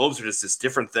kind of the Globes are just this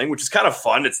different thing, which is kind of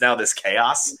fun. It's now this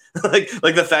chaos. like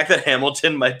the fact that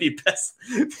Hamilton might be best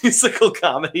musical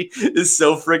comedy is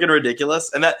so friggin'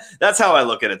 ridiculous. And that's how I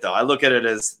look at it, though. I look at it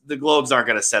as the Globes aren't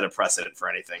going to set a precedent for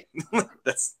anything.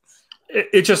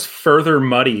 It just further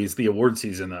muddies the award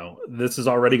season, though. This is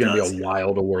already going to be a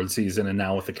wild award season, and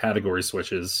now with the category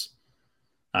switches,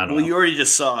 I don't know. You already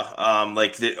just saw I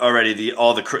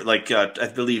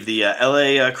believe the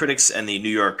LA critics and the New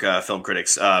York film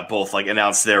critics both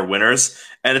announced their winners,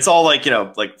 and it's all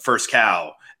First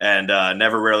Cow and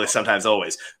Never, Rarely, Sometimes,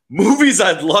 Always. Movies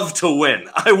I'd love to win.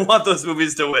 I want those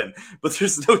movies to win, but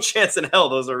there's no chance in hell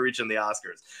those are reaching the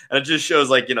Oscars. And it just shows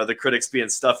the critics being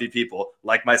stuffy people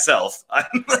like myself.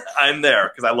 I'm there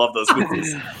because I love those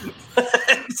movies.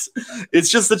 It's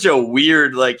just such a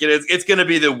weird, it's going to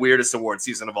be the weirdest award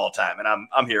season of all time, and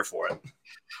I'm here for it.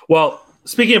 Well,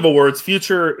 speaking of awards,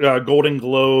 future Golden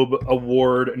Globe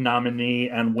Award nominee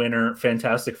and winner,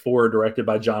 Fantastic Four, directed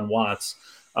by John Watts,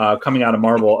 coming out of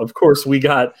Marvel. Of course, we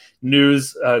got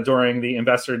news during the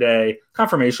Investor Day,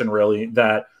 confirmation really,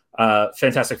 that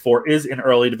Fantastic Four is in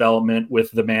early development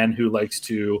with the man who likes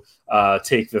to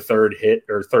take the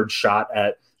third shot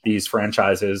at these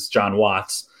franchises, John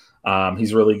Watts.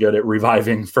 He's really good at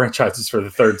reviving franchises for the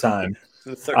third time.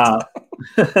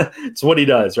 It's what he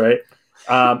does, right?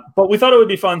 But we thought it would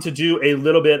be fun to do a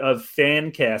little bit of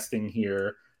fan casting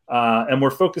here. And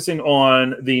we're focusing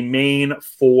on the main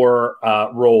four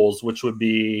roles, which would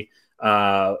be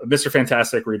Mr.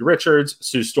 Fantastic, Reed Richards,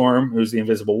 Sue Storm, who's the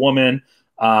Invisible Woman.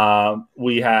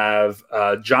 We have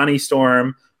Johnny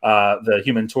Storm, the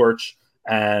Human Torch,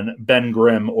 and Ben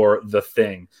Grimm, or The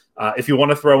Thing. If you want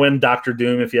to throw in Dr.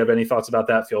 Doom, if you have any thoughts about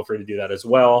that, feel free to do that as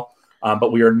well.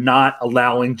 But we are not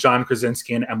allowing John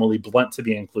Krasinski and Emily Blunt to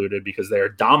be included because they are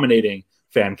dominating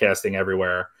fan casting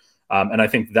everywhere. And I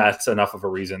think that's enough of a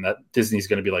reason that Disney's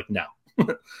going to be like, no.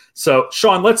 So,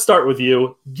 Sean, let's start with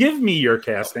you. Give me your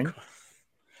casting.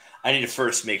 I need to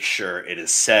first make sure it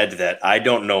is said that I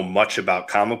don't know much about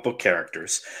comic book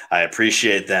characters. I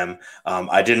appreciate them.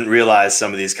 I didn't realize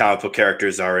some of these comic book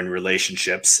characters are in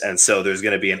relationships, and so there's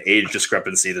going to be an age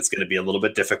discrepancy that's going to be a little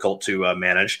bit difficult to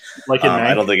manage. Like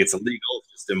I don't think it's illegal;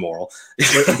 it's just immoral.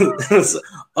 So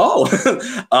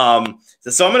I'm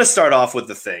going to start off with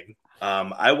The Thing.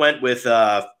 I went with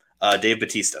Dave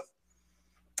Bautista.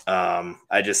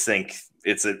 I just think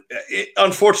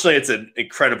unfortunately, it's an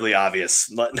incredibly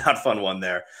obvious, not fun one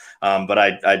there. But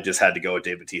I just had to go with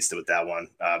Dave Bautista with that one.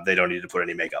 They don't need to put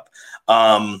any makeup.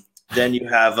 Then you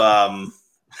have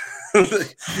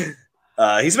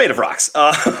he's made of rocks.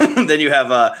 Then you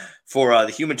have for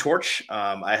the Human Torch,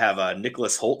 I have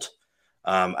Nicholas Hoult.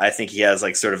 I think he has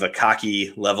like sort of a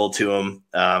cocky level to him.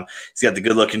 He's got the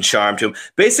good looking charm to him.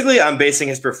 Basically, I'm basing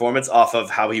his performance off of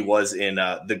how he was in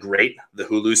The Great, the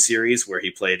Hulu series, where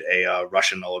he played a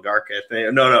Russian oligarch.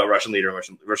 No, Russian leader,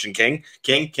 Russian king.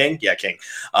 Yeah, king.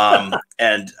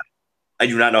 And I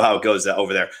do not know how it goes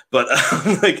over there, but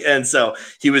and so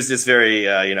he was just very,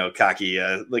 cocky,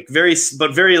 very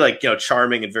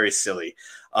charming and very silly.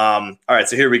 All right,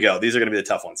 so here we go. These are going to be the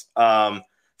tough ones.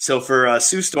 So for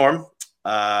Sue Storm,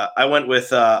 I went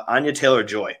with Anya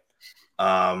Taylor-Joy.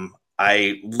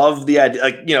 I love the idea,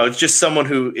 it's just someone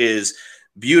who is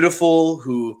beautiful,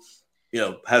 who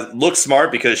looks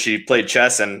smart because she played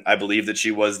chess, and I believe that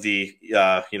she was the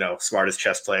smartest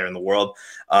chess player in the world.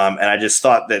 And I just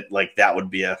thought that that would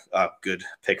be a good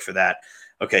pick for that.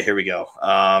 Okay, here we go.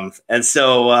 And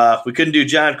so we couldn't do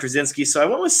John Krasinski, so I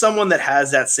went with someone that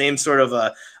has that same sort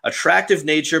of attractive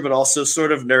nature, but also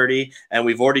sort of nerdy. And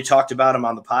we've already talked about him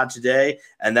on the pod today,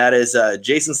 and that is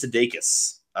Jason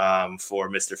Sudeikis for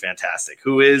Mr. Fantastic,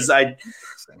 who is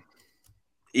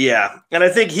Yeah, and I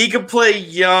think he could play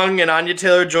young, and Anya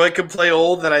Taylor-Joy could play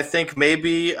old. And I think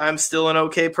maybe I'm still an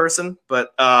okay person,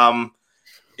 but that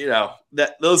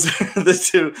those are the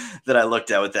two that I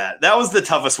looked at with that. That was the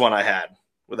toughest one I had,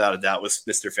 without a doubt, was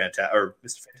Mr.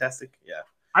 Fantastic. Yeah,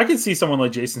 I could see someone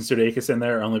like Jason Sudeikis in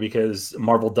there only because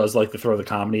Marvel does like to throw the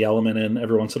comedy element in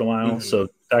every once in a while, so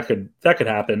that could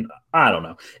happen. I don't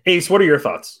know. Ace, what are your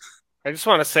thoughts? I just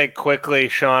want to say quickly,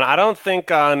 Sean, I don't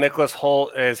think Nicholas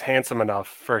Hoult is handsome enough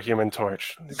for Human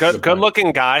Torch. Good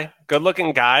looking guy,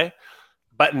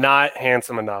 but not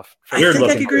handsome enough. I think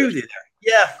I agree with you there.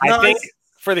 Yeah, I think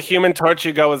for the Human Torch,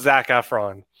 you go with Zac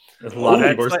Efron.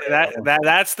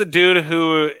 That's the dude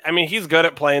who, I mean, he's good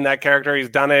at playing that character. He's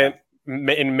done it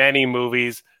in many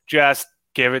movies. Just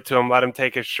give it to him. Let him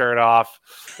take his shirt off.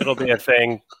 It'll be a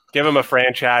thing. Give him a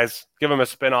franchise. Give him a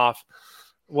spinoff.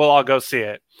 We'll all go see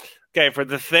it. Okay, for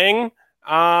The Thing,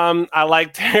 I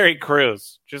like Terry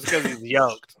Crews just because he's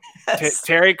yoked. Yes.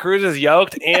 Terry Crews is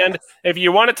yoked, and if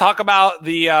you want to talk about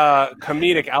the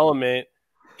comedic element,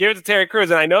 give it to Terry Crews.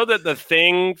 And I know that The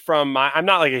Thing I'm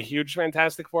not like a huge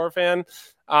Fantastic Four fan,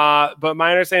 but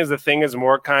my understanding is The Thing is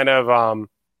more kind of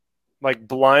like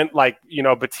blunt, like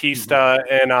Batista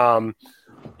and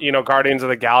Guardians of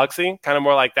the Galaxy, kind of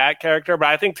more like that character. But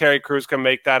I think Terry Crews can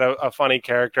make that a funny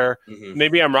character. Mm-hmm.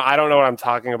 Maybe I'm wrong. I don't know what I'm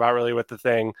talking about really with The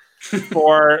Thing.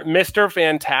 For Mr.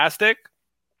 Fantastic,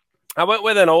 I went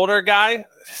with an older guy,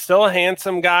 still a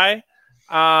handsome guy.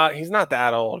 He's not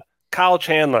that old. Kyle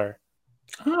Chandler.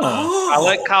 Oh. I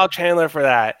like Kyle Chandler for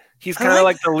that. He's kind of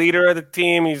like the leader of the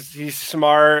team. He's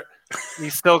smart.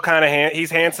 He's still kind of he's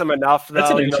handsome enough though.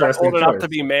 That's an interesting old enough to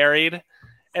be married.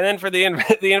 And then for the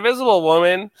Invisible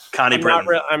Woman, Connie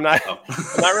Britton. I'm not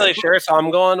really sure, so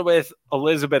I'm going with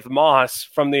Elizabeth Moss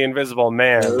from The Invisible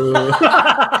Man.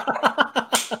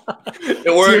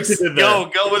 It works. Go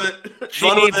with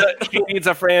it. She needs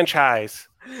a franchise.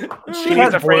 She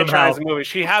needs a franchise movie.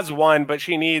 She has one, but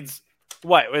she needs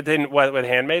with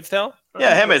Handmaid's Tale?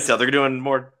 Yeah, Handmaid's Tale. They're doing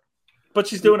more. But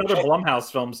she's doing other Blumhouse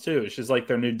films too. She's like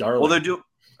their new darling. Well, they're doing.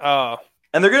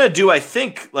 And they're going to do, I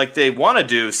think, like they want to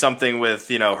do something with,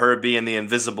 her being the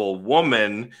Invisible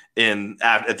Woman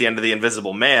at the end of The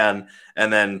Invisible Man,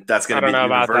 and then that's going to be a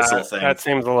universal thing. That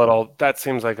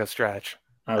seems like a stretch.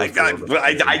 I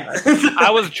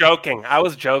was joking. I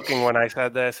was joking when I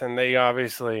said this, and they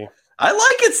obviously. I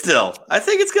like it still. I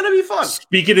think it's going to be fun.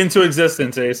 Speak it into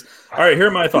existence, Ace. All right, here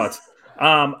are my thoughts.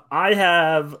 I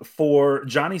have for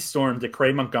Johnny Storm,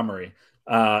 DeCray Montgomery.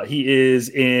 He is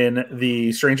in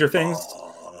the Stranger Things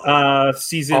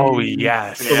season. Oh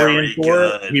yes, 3 and 4.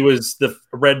 Good. He was the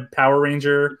Red Power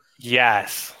Ranger.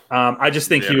 Yes. I just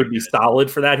think he would be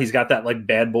solid for that. He's got that like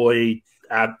bad boy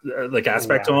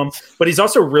aspect to him, but he's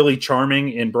also really charming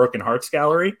in Broken Hearts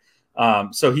Gallery.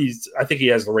 So I think he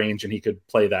has the range and he could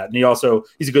play that. And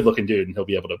he's a good looking dude and he'll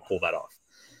be able to pull that off.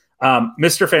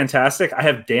 Mr. Fantastic, I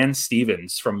have Dan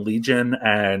Stevens from Legion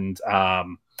and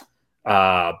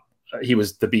he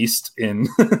was the Beast in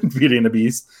Beauty and the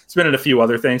Beast. He's been in a few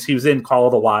other things. He was in Call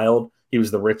of the Wild. He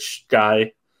was the rich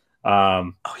guy. He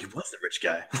was the rich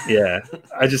guy. Yeah.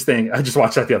 I just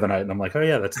watched that the other night and I'm like, oh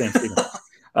yeah, that's Dan Stevens.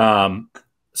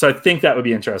 So I think that would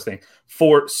be interesting.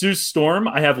 For Sue Storm,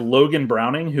 I have Logan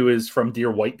Browning, who is from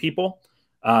Dear White People,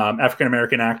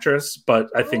 African-American actress, but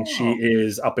I think she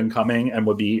is up and coming and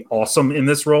would be awesome in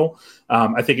this role.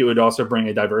 I think it would also bring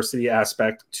a diversity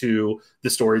aspect to the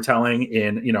storytelling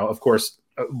in, of course,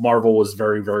 Marvel was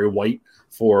very, very white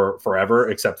for forever,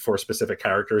 except for specific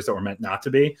characters that were meant not to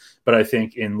be. But I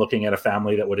think in looking at a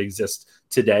family that would exist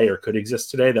today or could exist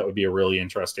today, that would be a really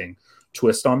interesting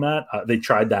twist on that. They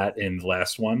tried that in the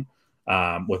last one.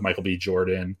 with Michael B.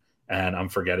 Jordan, and I'm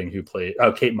forgetting who played.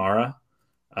 Oh, Kate Mara,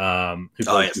 who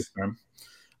plays Grimm.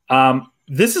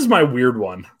 This is my weird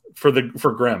one for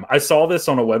Grimm. I saw this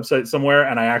on a website somewhere,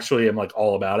 and I actually am like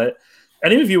all about it.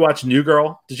 Any of you watch New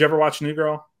Girl? Did you ever watch New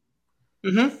Girl?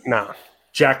 Mm-hmm. No.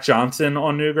 Jack Johnson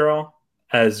on New Girl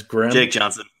as Grimm. Jake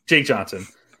Johnson. Jack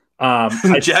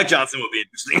Johnson would be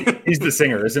interesting. He's the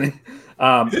singer, isn't he?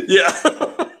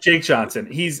 Yeah. Jake Johnson.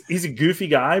 He's a goofy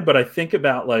guy, but I think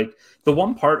about like the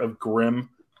one part of Grimm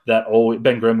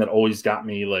Ben Grimm that always got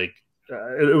me like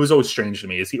it was always strange to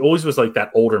me is he always was like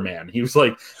that older man. He was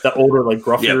like that older, like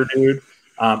gruffier dude.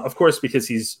 Of course, because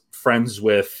he's friends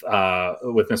with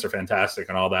Mr. Fantastic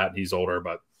and all that. He's older,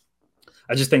 but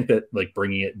I just think that like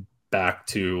bringing it back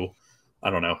to, I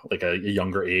don't know, like a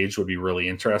younger age would be really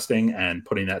interesting, and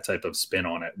putting that type of spin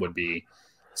on it would be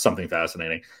something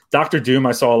fascinating. Dr. Doom,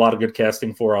 I saw a lot of good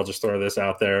casting for. I'll just throw this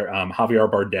out there. Javier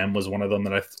Bardem was one of them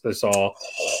that I saw.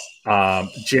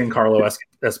 Giancarlo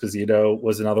Esposito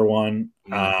was another one.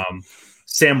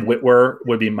 Sam Witwer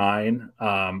would be mine.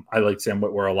 I liked Sam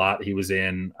Witwer a lot. He was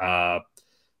in I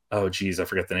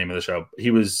forget the name of the show.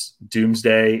 He was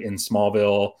Doomsday in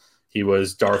Smallville. He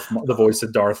was the voice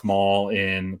of Darth Maul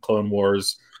in Clone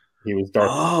Wars. He was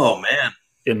Darth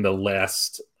in the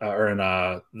last in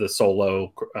the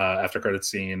Solo after credit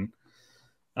scene.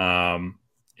 I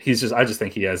just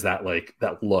think he has that like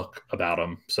that look about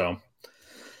him. So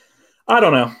I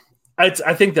don't know.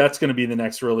 I think that's going to be the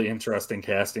next really interesting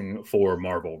casting for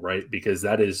Marvel, right? Because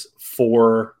that is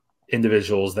 4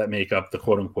 individuals that make up the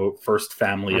quote unquote first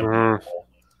family of Marvel,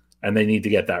 and they need to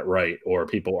get that right, or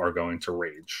people are going to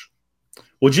rage.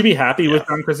 Would you be happy with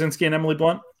John Krasinski and Emily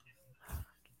Blunt?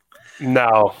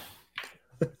 No.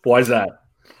 Why is that?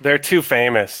 They're too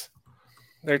famous.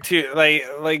 They're too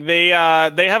they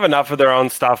have enough of their own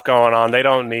stuff going on. They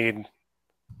don't need.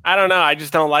 I don't know. I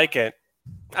just don't like it.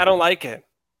 I don't like it.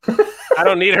 I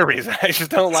don't need a reason. I just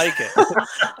don't like it.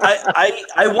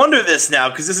 I wonder this now,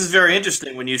 because this is very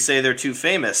interesting when you say they're too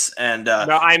famous. And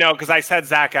no, I know, because I said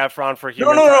Zac Efron for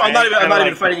Human. No. I'm not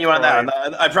even fighting you on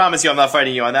that. I promise you, I'm not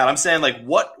fighting you on that. I'm saying, like,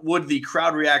 what would the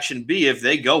crowd reaction be if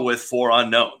they go with 4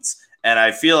 unknowns? And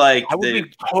I feel like I would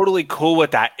be totally cool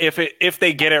with that if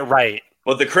they get it right.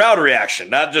 But the crowd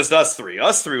reaction, not just us 3.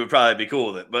 Us 3 would probably be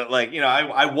cool with it. But like,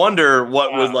 I wonder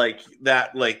what would like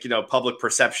that public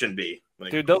perception be. Like,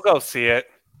 dude, they'll go see it.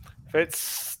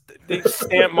 If they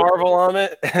stamp Marvel on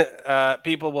it,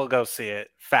 people will go see it.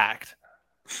 Fact.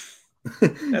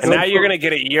 And now you're going to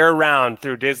get it year round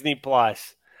through Disney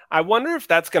Plus. I wonder if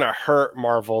that's going to hurt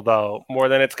Marvel though, more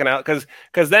than it's going to,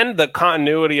 because then the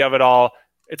continuity of it all,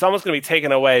 it's almost going to be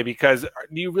taken away. Because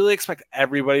do you really expect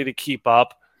everybody to keep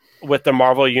up with the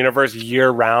Marvel universe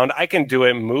year round? I can do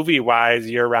it movie wise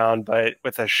year round, but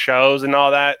with the shows and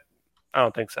all that, I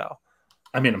don't think so.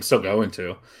 I mean, I'm still going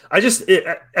to.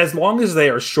 As long as they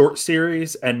are short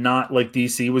series and not like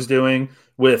DC was doing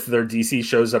with their DC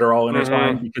shows that are all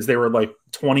intertwined, because they were like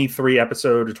 23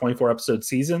 episode or 24 episode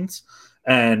seasons,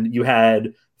 and you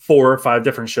had 4 or 5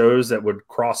 different shows that would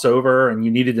cross over, and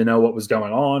you needed to know what was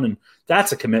going on, and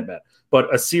that's a commitment.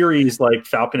 But a series like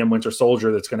Falcon and Winter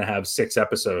Soldier that's going to have 6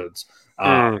 episodes,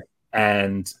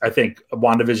 and I think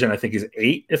WandaVision is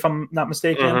 8, if I'm not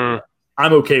mistaken.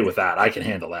 I'm okay with that. I can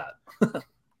handle that.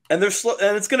 And it's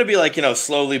going to be like,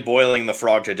 slowly boiling the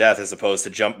frog to death as opposed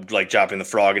to dropping the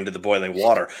frog into the boiling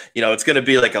water. It's going to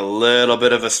be like a little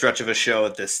bit of a stretch of a show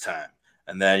at this time.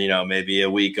 And then, maybe a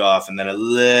week off, and then a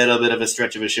little bit of a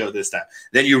stretch of a show this time.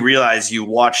 Then you realize you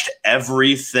watched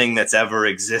everything that's ever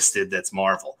existed that's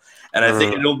Marvel. And I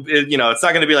think it's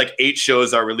not going to be like 8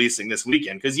 shows are releasing this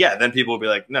weekend, because then people will be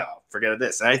like, no, forget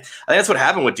this. And I think that's what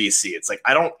happened with DC. It's like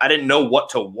I didn't know what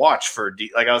to watch for.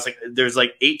 I was like, there's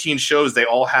like 18 shows, they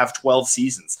all have 12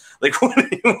 seasons. Like, what do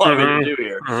you want me to do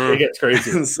here? It gets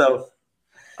crazy. So,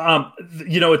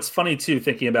 it's funny too,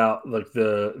 thinking about like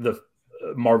the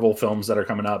Marvel films that are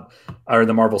coming up, or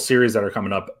the Marvel series that are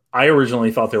coming up. I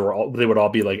originally thought they would all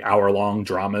be like hour-long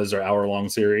dramas or hour-long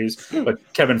series, but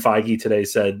Kevin Feige today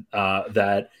said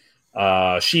that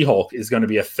She-Hulk is going to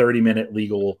be a 30-minute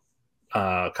legal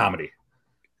comedy.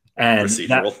 And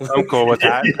I'm cool with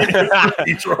that.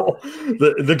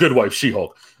 the Good Wife,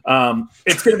 She-Hulk.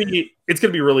 It's going to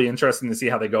be really interesting to see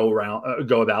how they go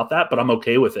about that, but I'm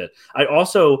okay with it. I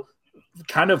also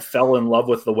kind of fell in love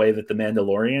with the way that The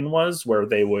Mandalorian was, where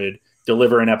they would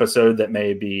deliver an episode that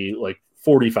may be like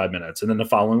 45 minutes, and then the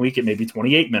following week it may be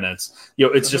 28 minutes.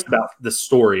 It's just about the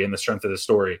story and the strength of the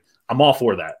story. I'm all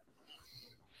for that.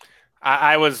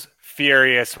 I was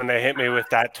furious when they hit me with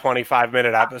that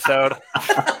 25-minute episode.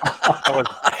 I was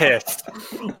pissed.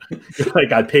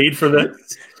 Like, I paid for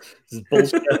this. This is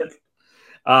bullshit.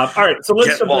 All right, so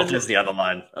let's get Walt Disney on the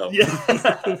line. Oh.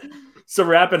 Yeah. So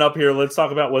wrapping up here, let's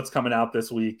talk about what's coming out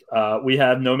this week. We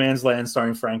have No Man's Land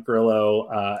starring Frank Grillo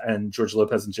and George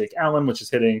Lopez and Jake Allen, which is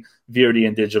hitting VOD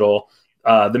and digital.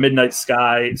 The Midnight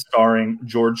Sky starring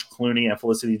George Clooney and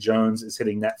Felicity Jones is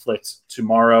hitting Netflix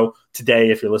today,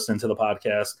 if you're listening to the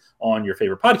podcast on your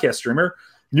favorite podcast streamer.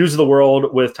 News of the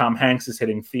World with Tom Hanks is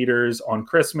hitting theaters on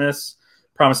Christmas.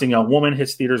 Promising Young Woman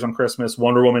hits theaters on Christmas.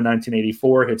 Wonder Woman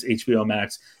 1984 hits HBO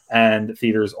Max and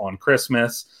theaters on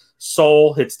Christmas.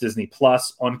 Soul hits Disney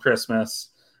Plus on Christmas.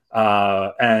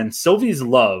 And Sylvie's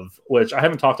Love, which I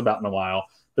haven't talked about in a while,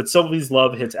 but Sylvie's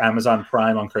Love hits Amazon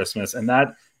Prime on Christmas. And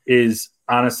that is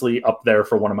honestly up there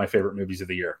for one of my favorite movies of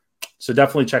the year. So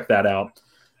definitely check that out.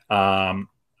 I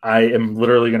am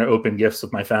literally going to open gifts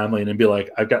with my family and then be like,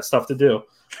 I've got stuff to do.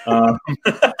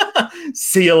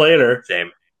 See you later.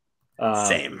 Same.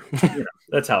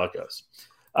 That's how it goes.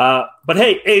 But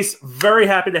hey, Ace, very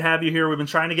happy to have you here. We've been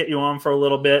trying to get you on for a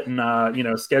little bit,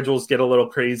 and schedules get a little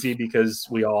crazy because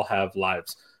we all have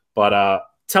lives. But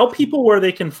tell people where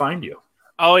they can find you.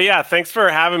 Oh yeah, thanks for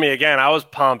having me again. I was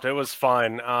pumped. It was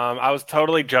fun. I was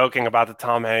totally joking about the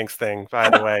Tom Hanks thing, by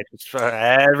the way, just for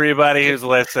everybody who's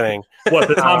listening. What,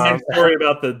 the Tom Hanks story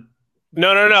about the?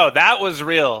 No, that was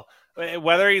real.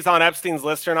 Whether he's on Epstein's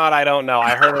list or not, I don't know.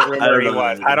 I heard a rumor he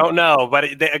was. I don't know. But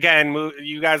again,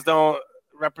 you guys don't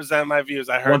represent my views.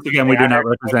 I heard. Once again, we do not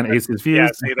represent Ace's views. Yeah,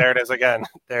 see, there it is again.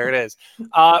 There it is.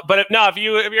 But if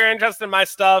you're interested in my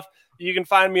stuff, you can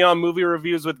find me on Movie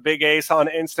Reviews with Big Ace on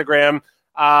Instagram.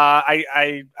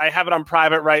 I have it on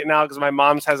private right now because my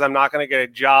mom says I'm not going to get a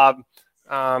job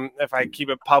if I keep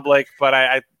it public, but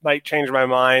I might change my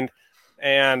mind.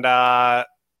 And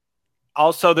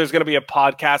also, there's going to be a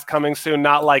podcast coming soon,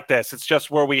 not like this. It's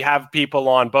just where we have people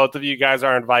on. Both of you guys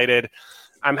are invited.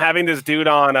 I'm having this dude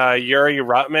on, Yuri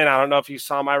Rutman. I don't know if you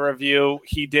saw my review.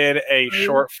 He did a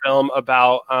short film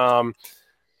about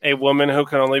a woman who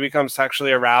can only become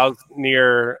sexually aroused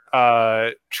near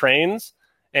trains,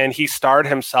 and he starred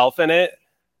himself in it.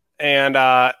 And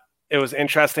it was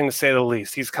interesting to say the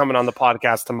least. He's coming on the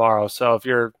podcast tomorrow. So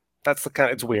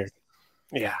it's weird.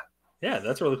 Yeah. Yeah,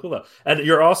 that's really cool though. And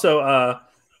you're also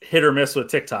hit or miss with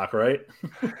TikTok, right?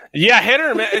 Yeah, hit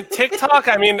or miss. TikTok,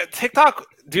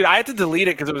 dude, I had to delete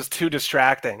it because it was too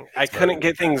distracting. I couldn't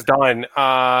get things done.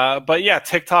 But yeah,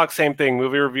 TikTok, same thing.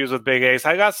 Movie Reviews with Big Ace.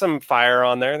 I got some fire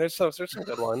on there. There's some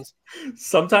good ones.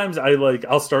 Sometimes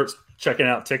I'll start checking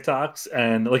out TikToks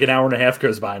and like an hour and a half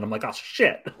goes by and I'm like, oh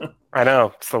shit. I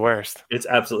know, it's the worst. It's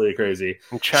absolutely crazy.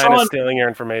 And China's stealing your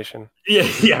information.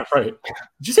 Yeah, right.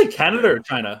 Did you say Canada or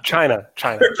China? China.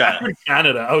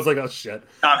 Canada. I was like, oh shit.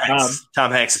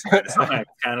 Tom Hanks.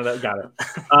 Canada. Got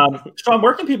it. Sean,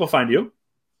 where can people find you?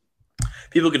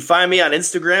 People can find me on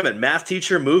Instagram at Math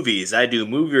Teacher Movies. I do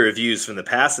movie reviews from the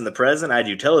past and the present. I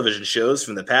do television shows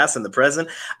from the past and the present.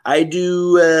 I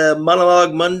do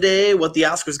Monologue Monday, What the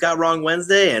Oscars Got Wrong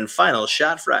Wednesday, and Final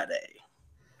Shot Friday.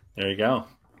 There you go.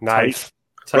 Nice.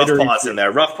 Rough pause in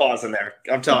there.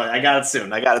 I'm telling you, I got it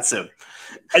soon.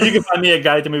 And you can find me at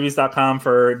guidetomovies.com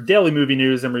for daily movie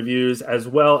news and reviews, as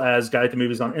well as Guide to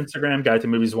Movies on Instagram, Guide to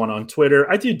Movies 1 on Twitter.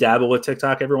 I do dabble with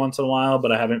TikTok every once in a while,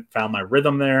 but I haven't found my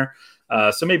rhythm there.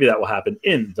 So maybe that will happen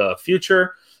in the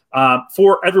future.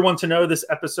 For everyone to know, this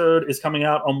episode is coming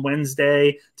out on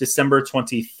Wednesday, December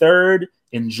 23rd.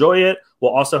 Enjoy it.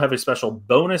 We'll also have a special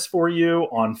bonus for you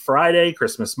on Friday,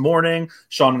 Christmas morning.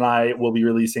 Sean and I will be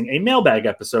releasing a mailbag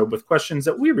episode with questions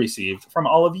that we received from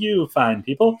all of you fine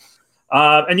people.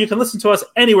 And you can listen to us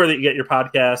anywhere that you get your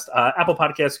podcast, Apple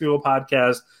Podcasts, Google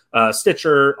Podcasts,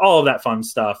 Stitcher, all of that fun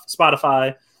stuff,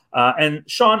 Spotify. And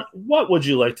Sean, what would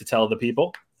you like to tell the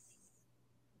people?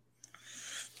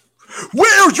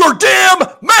 Wear your damn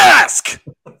mask!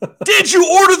 Did you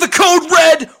order the code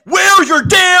red? Wear your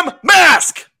damn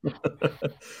mask!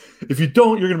 If you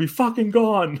don't, you're going to be fucking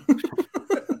gone.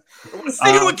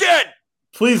 See you again!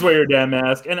 Please wear your damn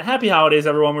mask. And happy holidays,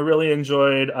 everyone. We really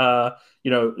enjoyed,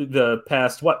 the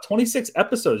past, 26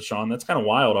 episodes, Sean? That's kind of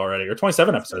wild already. Or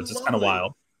 27 episodes. It's kind of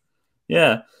wild.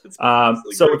 Yeah.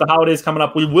 So with the holidays coming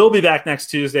up, we will be back next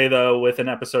Tuesday, though, with an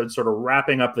episode sort of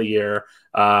wrapping up the year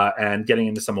and getting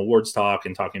into some awards talk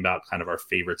and talking about kind of our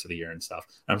favorites of the year and stuff.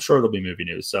 I'm sure there'll be movie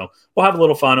news. So we'll have a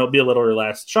little fun. It'll be a little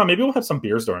relaxed. Sean, maybe we'll have some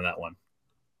beers during that one.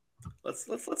 Let's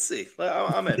see.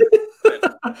 I'm in.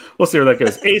 We'll see where that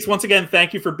goes. Ace, once again,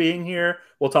 thank you for being here.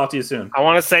 We'll talk to you soon. I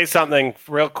want to say something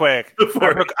real quick.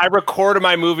 I recorded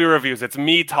my movie reviews. It's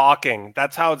me talking.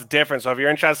 That's how it's different. So if you're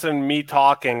interested in me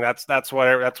talking, that's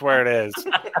where it is.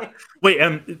 Wait,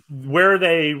 and where are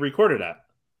they recorded at?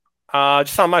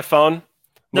 Just on my phone.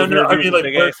 No. I mean,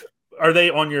 like, are they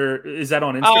on your? Is that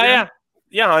on Instagram? Oh yeah.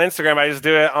 Yeah, on Instagram, I just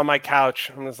do it on my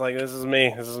couch. I'm just like, this is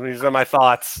me. These are my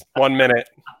thoughts. 1 minute.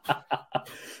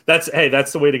 That's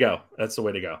the way to go. That's the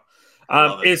way to go.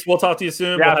 Ace, we'll talk to you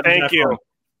soon. Yeah, thank you. All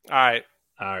right.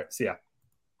 See ya.